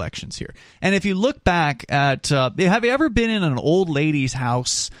about collections here. And if you look back at, have you ever been in an old lady's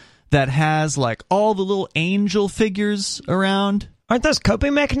house that has like all the little angel figures around? Aren't those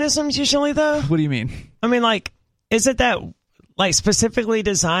coping mechanisms usually, though? What do you mean? I mean, like, isn't that like specifically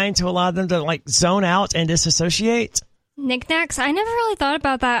designed to allow them to like zone out and disassociate? Knickknacks? I never really thought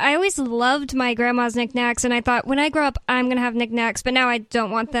about that. I always loved my grandma's knickknacks, and I thought when I grow up, I'm going to have knickknacks, but now I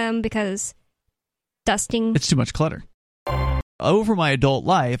don't want them because dusting. It's too much clutter. Over my adult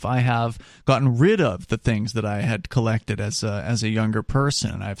life, I have gotten rid of the things that I had collected as a younger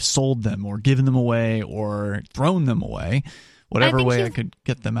person. I've sold them or given them away or thrown them away. Whatever way I could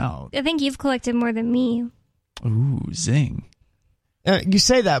get them out. I think you've collected more than me. Ooh, zing. You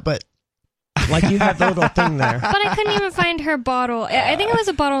say that, but like you have the little thing there. But I couldn't even find her bottle. I think it was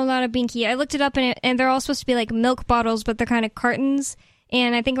a bottle, not a binky. I looked it up, and they're all supposed to be like milk bottles, but they're kind of cartons.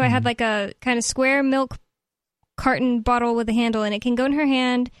 And I think I had like a kind of square milk carton bottle with a handle, and it can go in her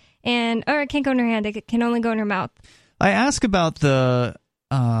hand, or it can't go in her hand. It can only go in her mouth. I ask about the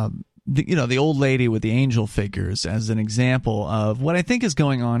old lady with the angel figures as an example of what I think is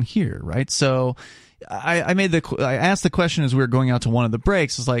going on here, right? So I asked the question as we were going out to one of the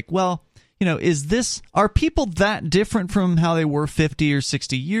breaks. It's like, well, are people that different from how they were 50 or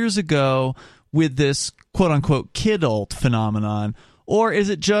 60 years ago with this quote unquote kidult phenomenon? Or is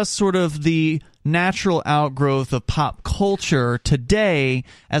it just sort of the natural outgrowth of pop culture today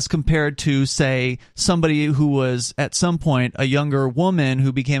as compared to, say, somebody who was at some point a younger woman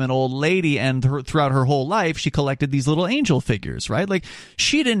who became an old lady, and throughout her whole life she collected these little angel figures, right? Like,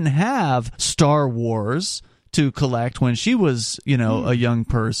 she didn't have Star Wars to collect when she was, a young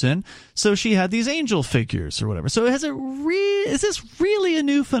person, so she had these angel figures or whatever. So is this really a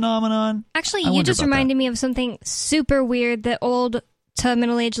new phenomenon? Actually, you just reminded me of something super weird that old to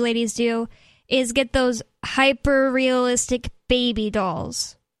middle-aged ladies do, is get those hyper-realistic baby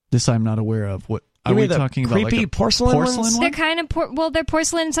dolls. This I'm not aware of. What are we talking about? Creepy like porcelain ones? They're kind of they're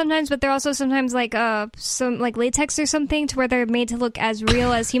porcelain sometimes, but they're also sometimes like some like latex or something, to where they're made to look as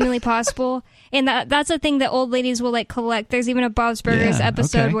real as humanly possible. And that's a thing that old ladies will like collect. There's even a Bob's Burgers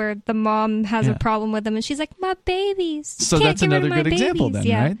episode where the mom has a problem with them, and she's like, "My babies." So that's another good example, then,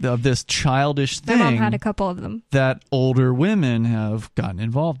 right? Of this childish thing. My mom had a couple of them that older women have gotten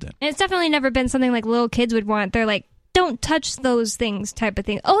involved in. And it's definitely never been something like little kids would want. They're like, don't touch those things type of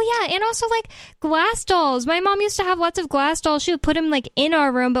thing. Oh, yeah, and also, like, glass dolls. My mom used to have lots of glass dolls. She would put them, like, in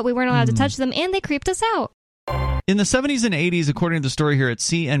our room, but we weren't allowed to touch them, and they creeped us out. In the 70s and 80s, according to the story here at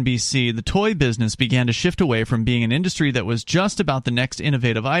CNBC, the toy business began to shift away from being an industry that was just about the next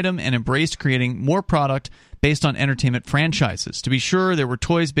innovative item and embraced creating more product based on entertainment franchises. To be sure, there were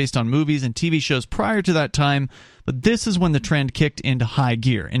toys based on movies and TV shows prior to that time, but this is when the trend kicked into high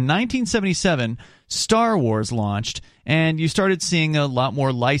gear. In 1977, Star Wars launched, and you started seeing a lot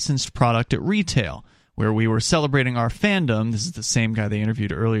more licensed product at retail, where we were celebrating our fandom. This is the same guy they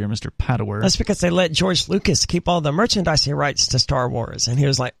interviewed earlier, Mr. Padower. That's because they let George Lucas keep all the merchandising rights to Star Wars, and he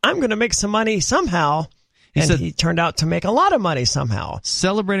was like, I'm going to make some money somehow. He turned out to make a lot of money somehow.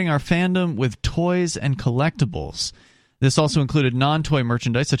 Celebrating our fandom with toys and collectibles. This also included non-toy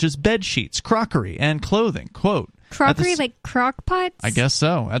merchandise such as bed sheets, crockery, and clothing. Quote, crockery like crock pots? I guess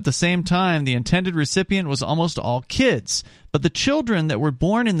so. At the same time, the intended recipient was almost all kids. But the children that were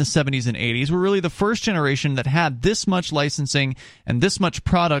born in the 70s and 80s were really the first generation that had this much licensing and this much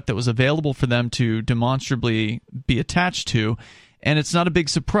product that was available for them to demonstrably be attached to. And it's not a big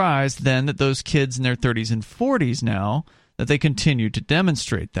surprise, then, that those kids in their 30s and 40s now, that they continue to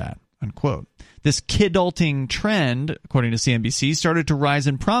demonstrate that, unquote. This kidulting trend, according to CNBC, started to rise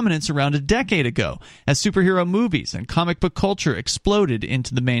in prominence around a decade ago as superhero movies and comic book culture exploded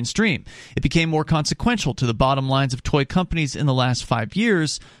into the mainstream. It became more consequential to the bottom lines of toy companies in the last 5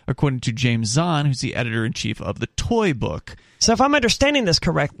 years, according to James Zahn, who's the editor-in-chief of the Toy Book. So if I'm understanding this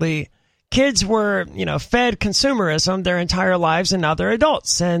correctly, kids were, fed consumerism their entire lives, and now they're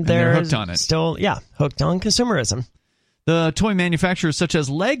adults, and they're hooked on it. Still, hooked on consumerism. The toy manufacturers such as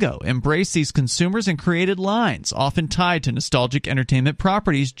Lego embraced these consumers and created lines, often tied to nostalgic entertainment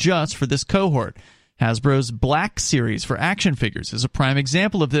properties just for this cohort. Hasbro's Black Series for action figures is a prime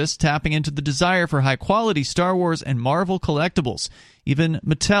example of this, tapping into the desire for high-quality Star Wars and Marvel collectibles. Even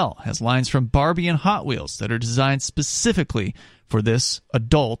Mattel has lines from Barbie and Hot Wheels that are designed specifically for this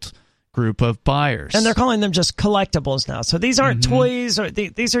adult group of buyers. And they're calling them just collectibles now. So these aren't toys, or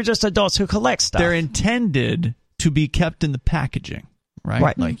these are just adults who collect stuff. They're intended to be kept in the packaging,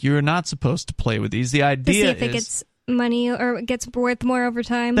 right? Like, you're not supposed to play with these. The idea to see if it gets money or it gets worth more over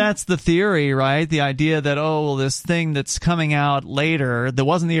time. That's the theory, right? The idea that, this thing that's coming out later that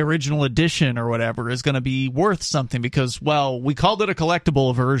wasn't the original edition or whatever is going to be worth something because, we called it a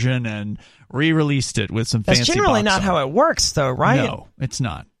collectible version and re-released it with some fancy That's generally box not how it works, though, right? No, it's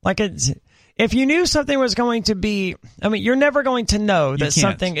not. Like, if you knew something was going to be, you're never going to know that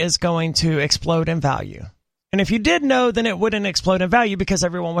something is going to explode in value. And if you did know, then it wouldn't explode in value because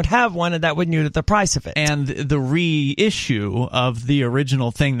everyone would have one and that would neuter the price of it. And the reissue of the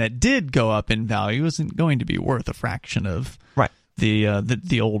original thing that did go up in value isn't going to be worth a fraction of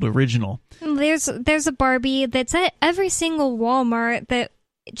the old original. There's a Barbie that's at every single Walmart that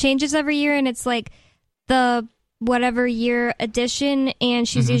changes every year, and it's like the whatever year edition, and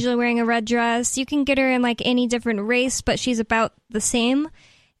she's usually wearing a red dress. You can get her in like any different race, but she's about the same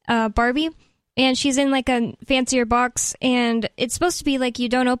Barbie. And she's in like a fancier box, and it's supposed to be like you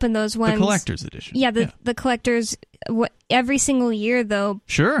don't open those ones. The collector's edition. Yeah, the collector's every single year though.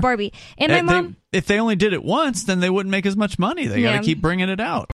 Sure. Barbie. And my mom. If they only did it once, then they wouldn't make as much money. They got to keep bringing it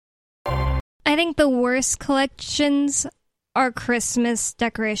out. I think the worst collections are Christmas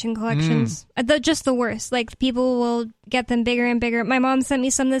decoration collections. Just the worst. Like, people will get them bigger and bigger. My mom sent me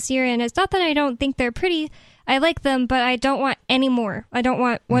some this year, and it's not that I don't think they're pretty. I like them, but I don't want any more. I don't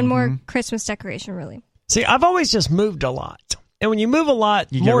want one more Christmas decoration, really. See, I've always just moved a lot. And when you move a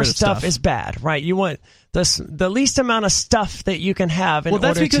lot, more stuff is bad, right? You want the least amount of stuff that you can have in order to...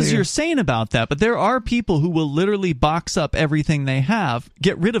 Well, that's because you're sane about that, but there are people who will literally box up everything they have,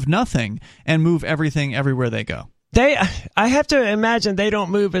 get rid of nothing, and move everything everywhere they go. I have to imagine they don't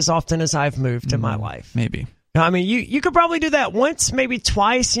move as often as I've moved in my life. Maybe. You could probably do that once, maybe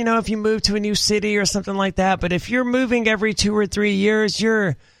twice, if you move to a new city or something like that. But if you're moving every 2 or 3 years,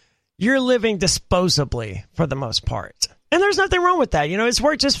 you're living disposably for the most part. And there's nothing wrong with that. It's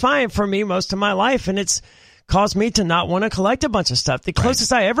worked just fine for me most of my life, and it's caused me to not want to collect a bunch of stuff. The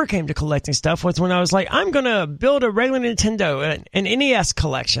closest I ever came to collecting stuff was when I was like, I'm going to build a regular Nintendo, an NES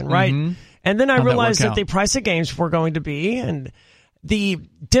collection, right? And then I realized that the price of games were going to be, and the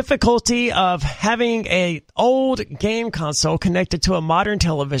difficulty of having a old game console connected to a modern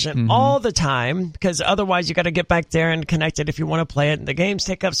television all the time, because otherwise you got to get back there and connect it if you want to play it, and the games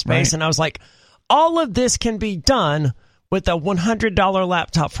take up space. And I was like, all of this can be done with a $100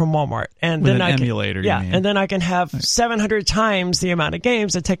 laptop from Walmart, and with then an emulator. And then I can have 700 times the amount of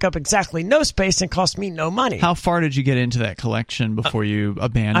games that take up exactly no space and cost me no money. How far did you get into that collection before you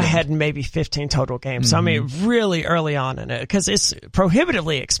abandoned? I had maybe 15 total games. So, really early on in it, because it's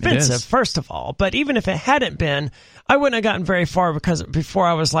prohibitively expensive, first of all. But even if it hadn't been, I wouldn't have gotten very far, because before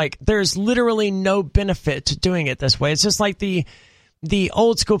I was like, there's literally no benefit to doing it this way. It's just like the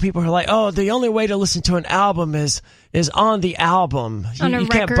old school people who are like, the only way to listen to an album is on the album. You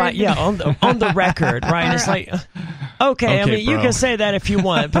can't buy, on the record, right? And it's like, okay, you can say that if you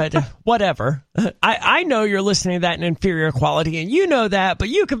want, but whatever. I know you're listening to that in inferior quality, and you know that, but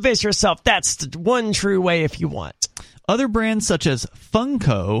you convince yourself that's the one true way if you want. Other brands such as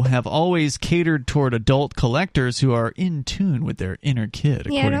Funko have always catered toward adult collectors who are in tune with their inner kid.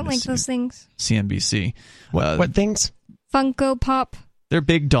 Yeah, I don't like those things. CNBC. What things? Funko Pop. They're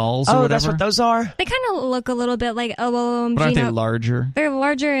big dolls or whatever. That's what those are? They kind of look a little bit like OMG. But aren't they larger? They're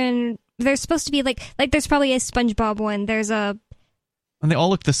larger, and they're supposed to be like there's probably a SpongeBob one. And they all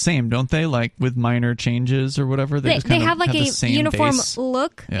look the same, don't they? Like, with minor changes or whatever? They have like a uniform base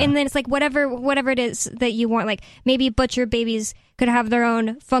look, and then it's like whatever it is that you want. Like, maybe Butcher Babies could have their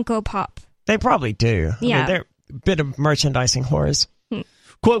own Funko Pop. They probably do. Yeah. They're a bit of merchandising whores.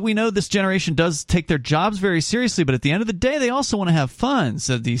 Quote, we know this generation does take their jobs very seriously, but at the end of the day, they also want to have fun,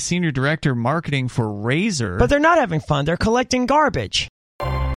 said the senior director marketing for Razer. But they're not having fun. They're collecting garbage.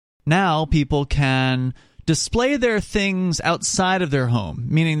 Now people can display their things outside of their home,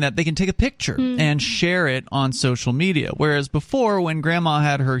 meaning that they can take a picture and share it on social media. Whereas before, when Grandma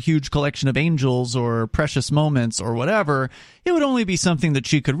had her huge collection of angels or precious moments or whatever, it would only be something that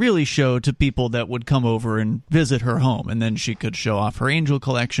she could really show to people that would come over and visit her home, and then she could show off her angel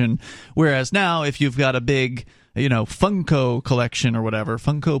collection. Whereas now, if you've got a big Funko collection or whatever,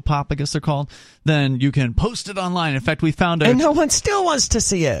 Funko Pop, I guess they're called, then you can post it online. In fact, we found and no one still wants to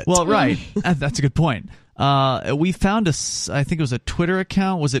see it. Well, right. That's a good point. We found I think it was a Twitter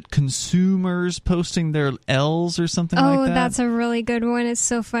account. Was it consumers posting their L's or something like that? Oh, that's a really good one. It's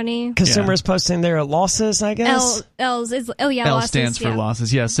so funny. Consumers posting their losses, I guess. L's is L losses, stands for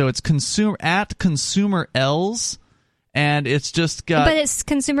losses. Yeah, so it's consumer L's. and it's just got. But it's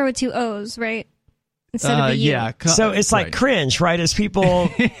consumer with 2 O's, right? Instead of a U. Yeah. So it's like cringe, right? As people,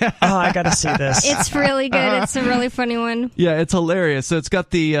 oh, I got to see this. It's really good. It's a really funny one. Yeah, it's hilarious. So it's got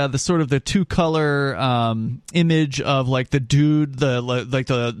the sort of the 2-color image of like the dude, the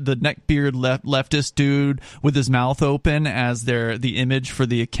neckbeard leftist dude with his mouth open as the image for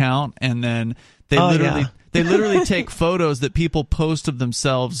the account, and then they literally take photos that people post of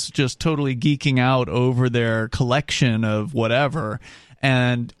themselves just totally geeking out over their collection of whatever.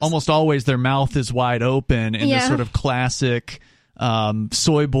 And almost always their mouth is wide open in this sort of classic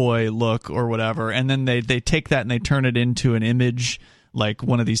soy boy look or whatever. And then they take that and they turn it into an image, like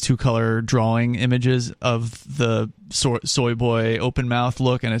one of these 2-color drawing images of the soy boy open mouth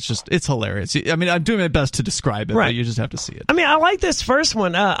look. And it's hilarious. I mean, I'm doing my best to describe it, but you just have to see it. I mean, I like this first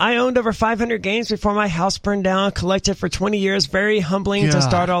one. I owned over 500 games before my house burned down, collected for 20 years. Very humbling to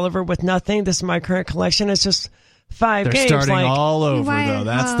start all over with nothing. This is my current collection. It's just 5 They're games. Starting all over, though.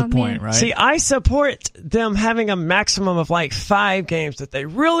 That's the point, right? See, I support them having a maximum of like 5 games that they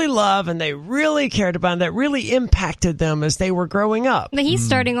really love and they really cared about and that really impacted them as they were growing up. But he's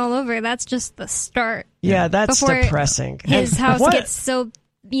starting all over. That's just the start. Yeah, that's Before depressing. His house gets so,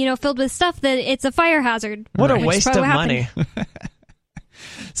 filled with stuff that it's a fire hazard. What a waste of money.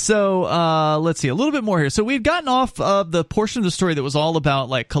 So let's see a little bit more here. So we've gotten off of the portion of the story that was all about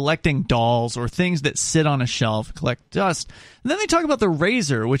like collecting dolls or things that sit on a shelf, collect dust. And then they talk about the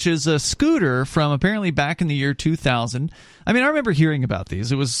Razor, which is a scooter from apparently back in the year 2000. I mean, I remember hearing about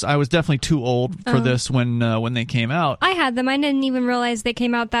these. I was definitely too old for this when they came out. I had them. I didn't even realize they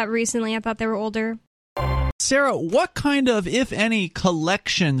came out that recently. I thought they were older. Sarah, what kind of, if any,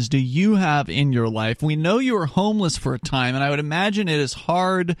 collections do you have in your life? We know you were homeless for a time, and I would imagine it is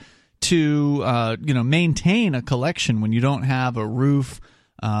hard to maintain a collection when you don't have a roof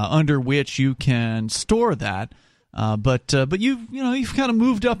under which you can store that. But you've kind of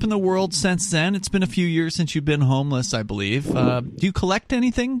moved up in the world since then. It's been a few years since you've been homeless, I believe. Do you collect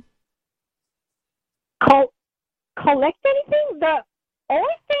anything? Collect anything? The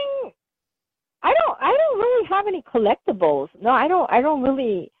only thing. I don't really have any collectibles. No, I don't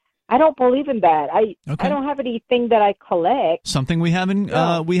believe in that. I don't have anything that I collect. Something we have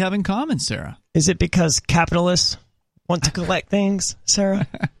in common, Sarah. Is it because capitalists want to collect things, Sarah?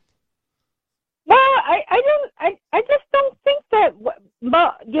 Well, I just don't think that.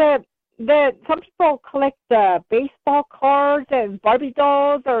 That some people collect baseball cards and Barbie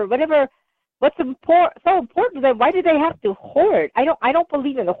dolls or whatever. What's so important? Then why do they have to hoard? I don't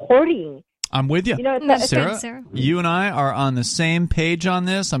believe in hoarding. I'm with you. Sarah, you and I are on the same page on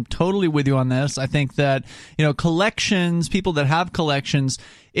this. I'm totally with you on this. I think that, collections, people that have collections,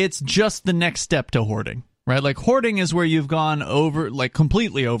 it's just the next step to hoarding, right? Like hoarding is where you've gone over, like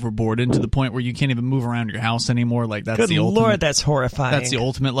completely overboard into the point where you can't even move around your house anymore. Like that's the ultimate. Lord, that's horrifying. That's the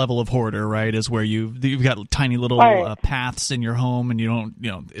ultimate level of hoarder, right? Is where you've got tiny little paths in your home, and you don't,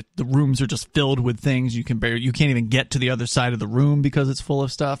 the rooms are just filled with things. You can't even get to the other side of the room because it's full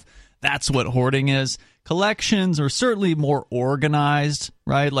of stuff. That's what hoarding is. Collections are certainly more organized,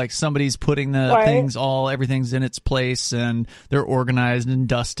 right? Like somebody's putting everything's in its place and they're organized and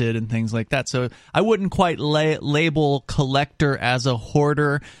dusted and things like that. So I wouldn't quite label collector as a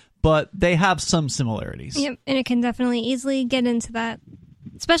hoarder, but they have some similarities. Yep, and it can definitely easily get into that,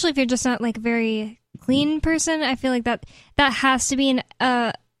 especially if you're just not like a very clean person. I feel like that has to be an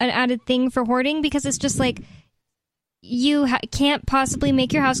added thing for hoarding, because it's just like, you can't possibly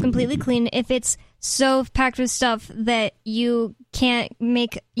make your house completely clean if it's so packed with stuff that you can't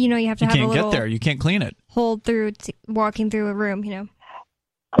make, you have to have a little... You can't get there. You can't clean it. Hold through walking through a room,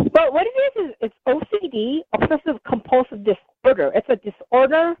 But what it is it's OCD, obsessive compulsive disorder. It's a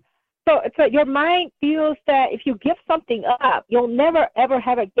disorder. So it's your mind feels that if you give something up, you'll never ever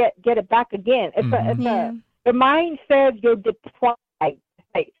have it get it back again. Your mind says you're deprived.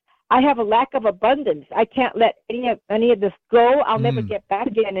 I have a lack of abundance. I can't let any of this go. I'll never get back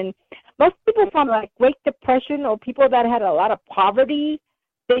again. And most people from like Great Depression or people that had a lot of poverty,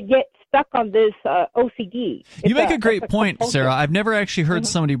 they get stuck on this OCD. You make a great point, Sarah. I've never actually heard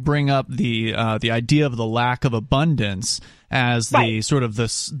somebody bring up the idea of the lack of abundance as the sort of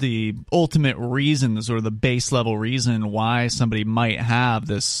the ultimate reason, the sort of the base level reason why somebody might have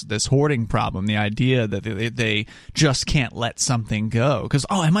this hoarding problem. The idea that they just can't let something go because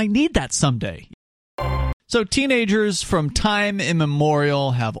I might need that someday. So teenagers from time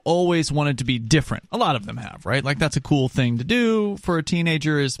immemorial have always wanted to be different. A lot of them have, right? Like that's a cool thing to do for a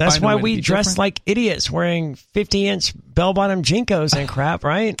teenager. That's why we dress like idiots wearing 50-inch bell-bottom Jinkos and crap,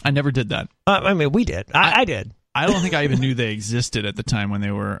 right? I never did that. I mean, we did. I did. I don't think I even knew they existed at the time when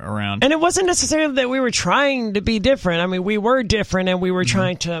they were around. And it wasn't necessarily that we were trying to be different. I mean, we were different, and we were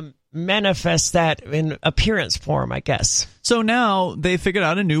trying to manifest that in appearance form, I guess. So now they figured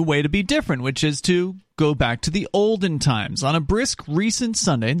out a new way to be different, which is to go back to the olden times. On a brisk recent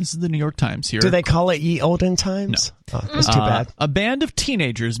Sunday, this is the New York Times here. Do they call it ye olden times? No. Oh, that's too bad. A band of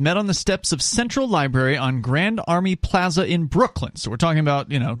teenagers met on the steps of Central Library on Grand Army Plaza in Brooklyn. So we're talking about,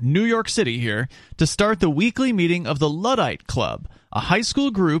 New York City here, to start the weekly meeting of the Luddite Club, a high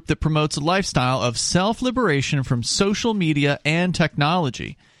school group that promotes a lifestyle of self-liberation from social media and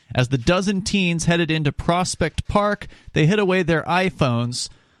technology. As the dozen teens headed into Prospect Park, they hid away their iPhones,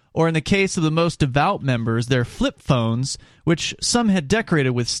 or in the case of the most devout members, their flip phones, which some had decorated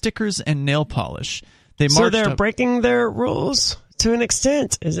with stickers and nail polish. So they're breaking their rules to an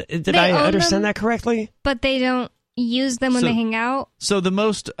extent. Did I understand that correctly? But they don't use them when they hang out? So the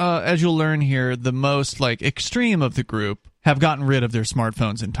most, as you'll learn here, the most extreme of the group have gotten rid of their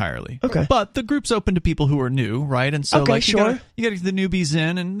smartphones entirely. Okay. But the group's open to people who are new, right? And so sure. You got to get the newbies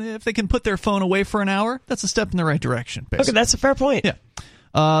in, and if they can put their phone away for an hour, that's a step in the right direction, basically. Okay, that's a fair point.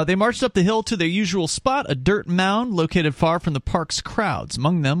 Yeah. They marched up the hill to their usual spot, a dirt mound located far from the park's crowds.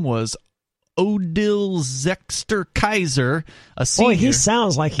 Among them was Odile Zexter Kaiser, a senior. Boy, he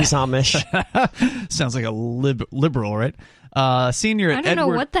sounds like he's Amish. Sounds like a liberal, right? Senior at I don't know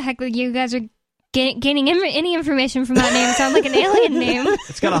what the heck you guys are gaining any information from that name. It sounds like an alien name.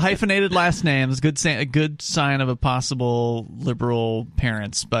 It's got a hyphenated last name. It's a good sign of a possible liberal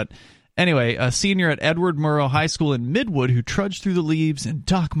parents. But anyway, a senior at Edward Murrow High School in Midwood who trudged through the leaves in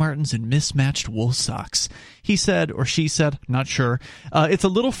Doc Martens and mismatched wool socks. He said, or she said, not sure, it's a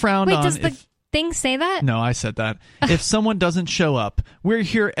little frowned on. Wait, does the thing say that? No, I said that. If someone doesn't show up, we're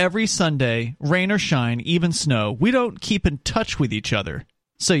here every Sunday, rain or shine, even snow. We don't keep in touch with each other.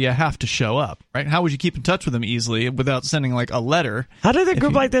 So you have to show up, right? How would you keep in touch with them easily without sending a letter? How did a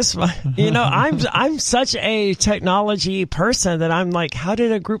group like this? I'm such a technology person that I'm like, how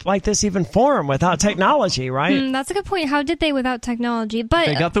did a group like this even form without technology, right? That's a good point. How did they without technology? But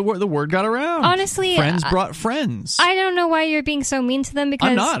they got the word got around. Honestly, friends brought friends. I don't know why you're being so mean to them because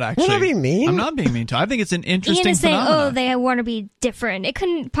I'm not actually. You're not being mean. I'm not being mean to them. I think it's an interesting Ian is saying, phenomenon. they want to be different. It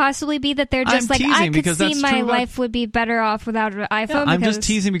couldn't possibly be that they're just I could see my life would be better off without an iPhone. Yeah, I'm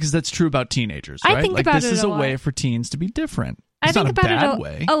just teasing because that's true about teenagers, right? I think about this it is a lot. way for teens to be different. I think about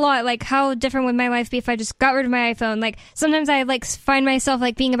it a lot, like how different would my life be if I just got rid of my iPhone? Like sometimes I find myself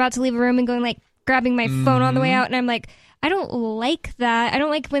being about to leave a room and going grabbing my phone on the way out, and I'm like, I don't like that. I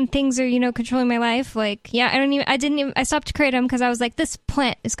don't like when things are controlling my life. I stopped kratom because I was like, this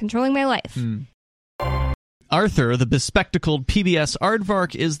plant is controlling my life. Arthur, the bespectacled PBS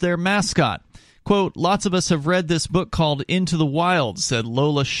aardvark, is their mascot. Quote, lots of us have read this book called Into the Wild, said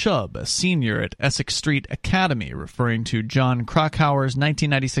Lola Shub, a senior at Essex Street Academy, referring to John Krakauer's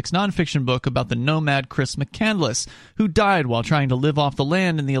 1996 nonfiction book about the nomad Chris McCandless, who died while trying to live off the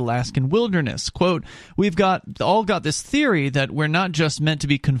land in the Alaskan wilderness. Quote, we've all got this theory that we're not just meant to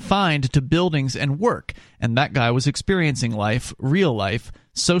be confined to buildings and work, and that guy was experiencing life, real life.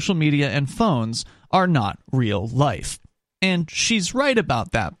 Social media and phones are not real life. And she's right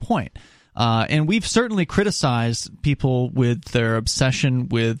about that point. And we've certainly criticized people with their obsession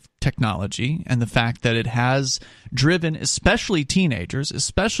with technology and the fact that it has driven especially teenagers,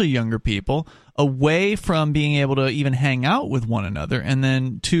 especially younger people, away from being able to even hang out with one another and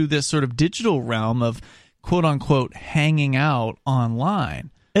then to this sort of digital realm of quote-unquote hanging out online.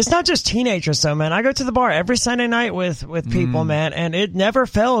 It's not just teenagers, though, man. I go to the bar every Sunday night with people, man, and it never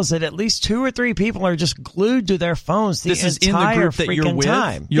fails that at least 2 or 3 people are just glued to their phones the entire freaking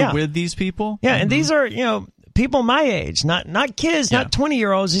time. You're with these people? Yeah, and these are, people my age, not kids, not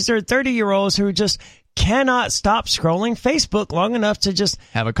 20-year-olds. These are 30-year-olds who just cannot stop scrolling Facebook long enough to just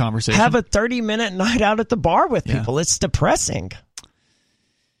have a conversation, have a 30-minute night out at the bar with people. It's depressing.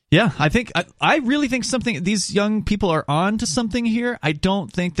 Yeah, I really think these young people are on to something here. I don't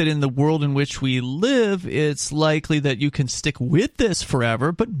think that in the world in which we live, it's likely that you can stick with this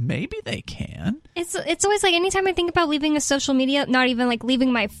forever, but maybe they can. It's always anytime I think about leaving a social media, not even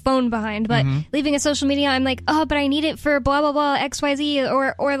leaving my phone behind, but leaving a social media, I'm like, oh, but I need it for blah, blah, blah, XYZ,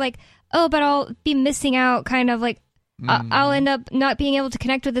 or oh, but I'll be missing out, kind of I'll end up not being able to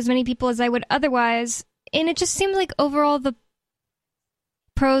connect with as many people as I would otherwise. And it just seems like overall the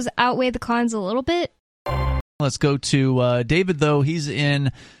pros outweigh the cons a little bit. Let's go to David, though. He's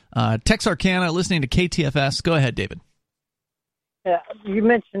in Texarkana listening to KTFS. Go ahead, David. Yeah, you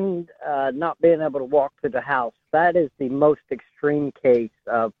mentioned not being able to walk to the house. That is the most extreme case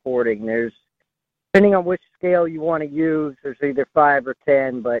of hoarding. There's, depending on which scale you want to use, there's either 5 or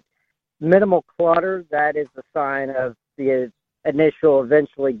 10, but minimal clutter, that is a sign of the initial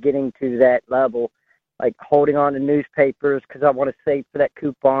eventually getting to that level. Like holding on to newspapers because I want to save for that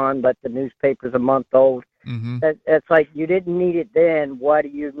coupon, but the newspaper's a month old. Mm-hmm. It's like you didn't need it then. Why do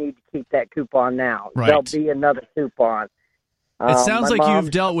you need to keep that coupon now? Right. There'll be another coupon. It sounds like you've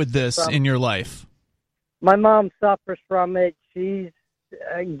dealt with this in your life. My mom suffers from it. She's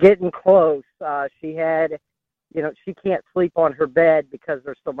getting close. She had, she can't sleep on her bed because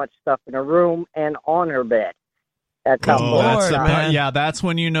there's so much stuff in her room and on her bed. That's how that's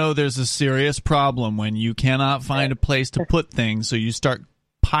when you know there's a serious problem, when you cannot find a place to put things, so you start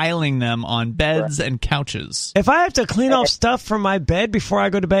piling them on beds and couches. If I have to clean off stuff from my bed before I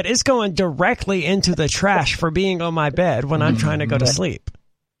go to bed, it's going directly into the trash for being on my bed when I'm trying to go to sleep.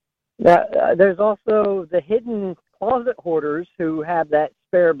 There's also the hidden closet hoarders who have that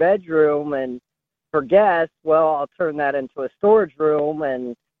spare bedroom, and for guests, well, I'll turn that into a storage room,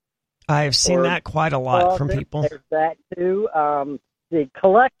 and I've seen that quite a lot from people. There's that too. The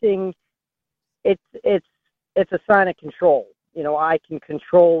collecting, it's a sign of control. I can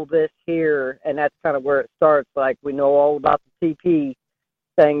control this here, and that's kind of where it starts. Like we know all about the TP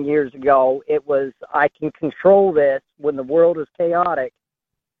thing years ago. It was, I can control this when the world is chaotic.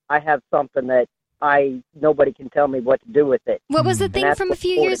 I have something that nobody can tell me what to do with it. What was the thing from a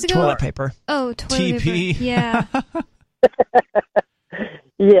few years ago? Toilet paper. Oh, toilet TP. paper. Yeah.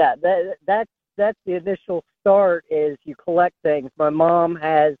 Yeah, that's the initial start. Is you collect things. My mom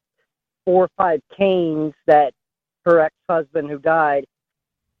has 4 or 5 canes that her ex-husband who died,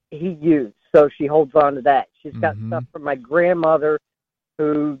 he used, so she holds on to that. She's got stuff from my grandmother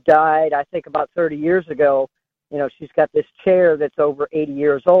who died, I think, about 30 years ago. She's got this chair that's over 80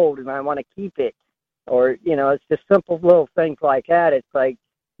 years old, and I want to keep it. Or, it's just simple little things like that. It's like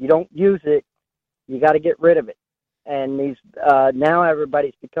you don't use it, you got to get rid of it. And these now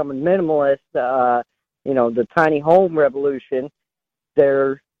everybody's becoming minimalist. The tiny home revolution,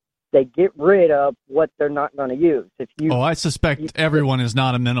 they get rid of what they're not going to use. I suspect everyone is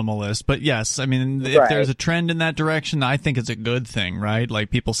not a minimalist, but yes, I mean, if there's a trend in that direction, I think it's a good thing, right? Like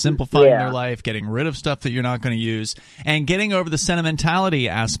people simplifying their life, getting rid of stuff that you're not going to use, and getting over the sentimentality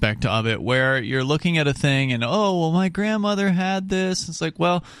aspect of it, where you're looking at a thing and, oh, well, my grandmother had this. It's like,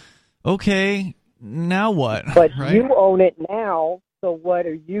 well, okay, now what? But right? You own it now, so what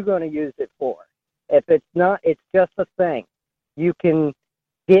are you going to use it for? If it's not, it's just a thing. You can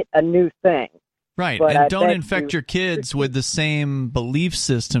get a new thing. Right, and don't infect your kids with the same belief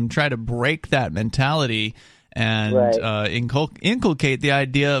system. Try to break that mentality and inculcate the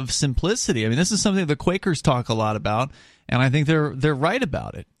idea of simplicity. I mean, this is something the Quakers talk a lot about, and I think they're right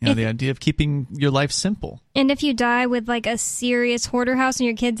about it. The idea of keeping your life simple. And if you die with like a serious hoarder house and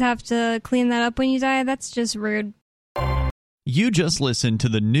your kids have to clean that up when you die, that's just rude. You just listened to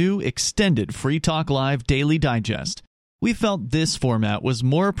the new extended Free Talk Live Daily Digest. We felt this format was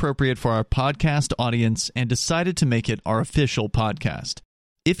more appropriate for our podcast audience and decided to make it our official podcast.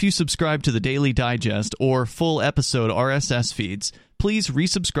 If you subscribe to the Daily Digest or full episode RSS feeds, please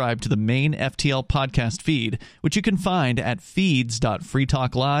resubscribe to the main FTL podcast feed, which you can find at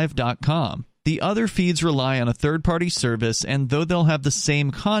feeds.freetalklive.com. The other feeds rely on a third-party service, and though they'll have the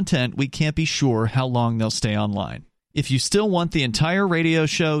same content, we can't be sure how long they'll stay online. If you still want the entire radio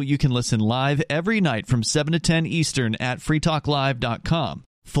show, you can listen live every night from 7 to 10 Eastern at freetalklive.com.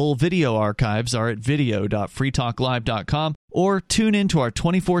 Full video archives are at video.freetalklive.com, or tune into our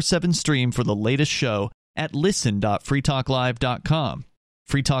 24/7 stream for the latest show at listen.freetalklive.com.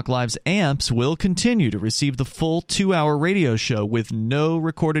 Free Talk Live's amps will continue to receive the full 2-hour radio show with no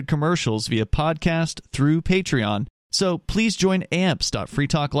recorded commercials via podcast through Patreon, so please join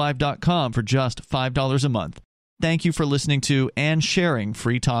amps.freetalklive.com for just $5 a month. Thank you for listening to and sharing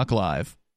Free Talk Live.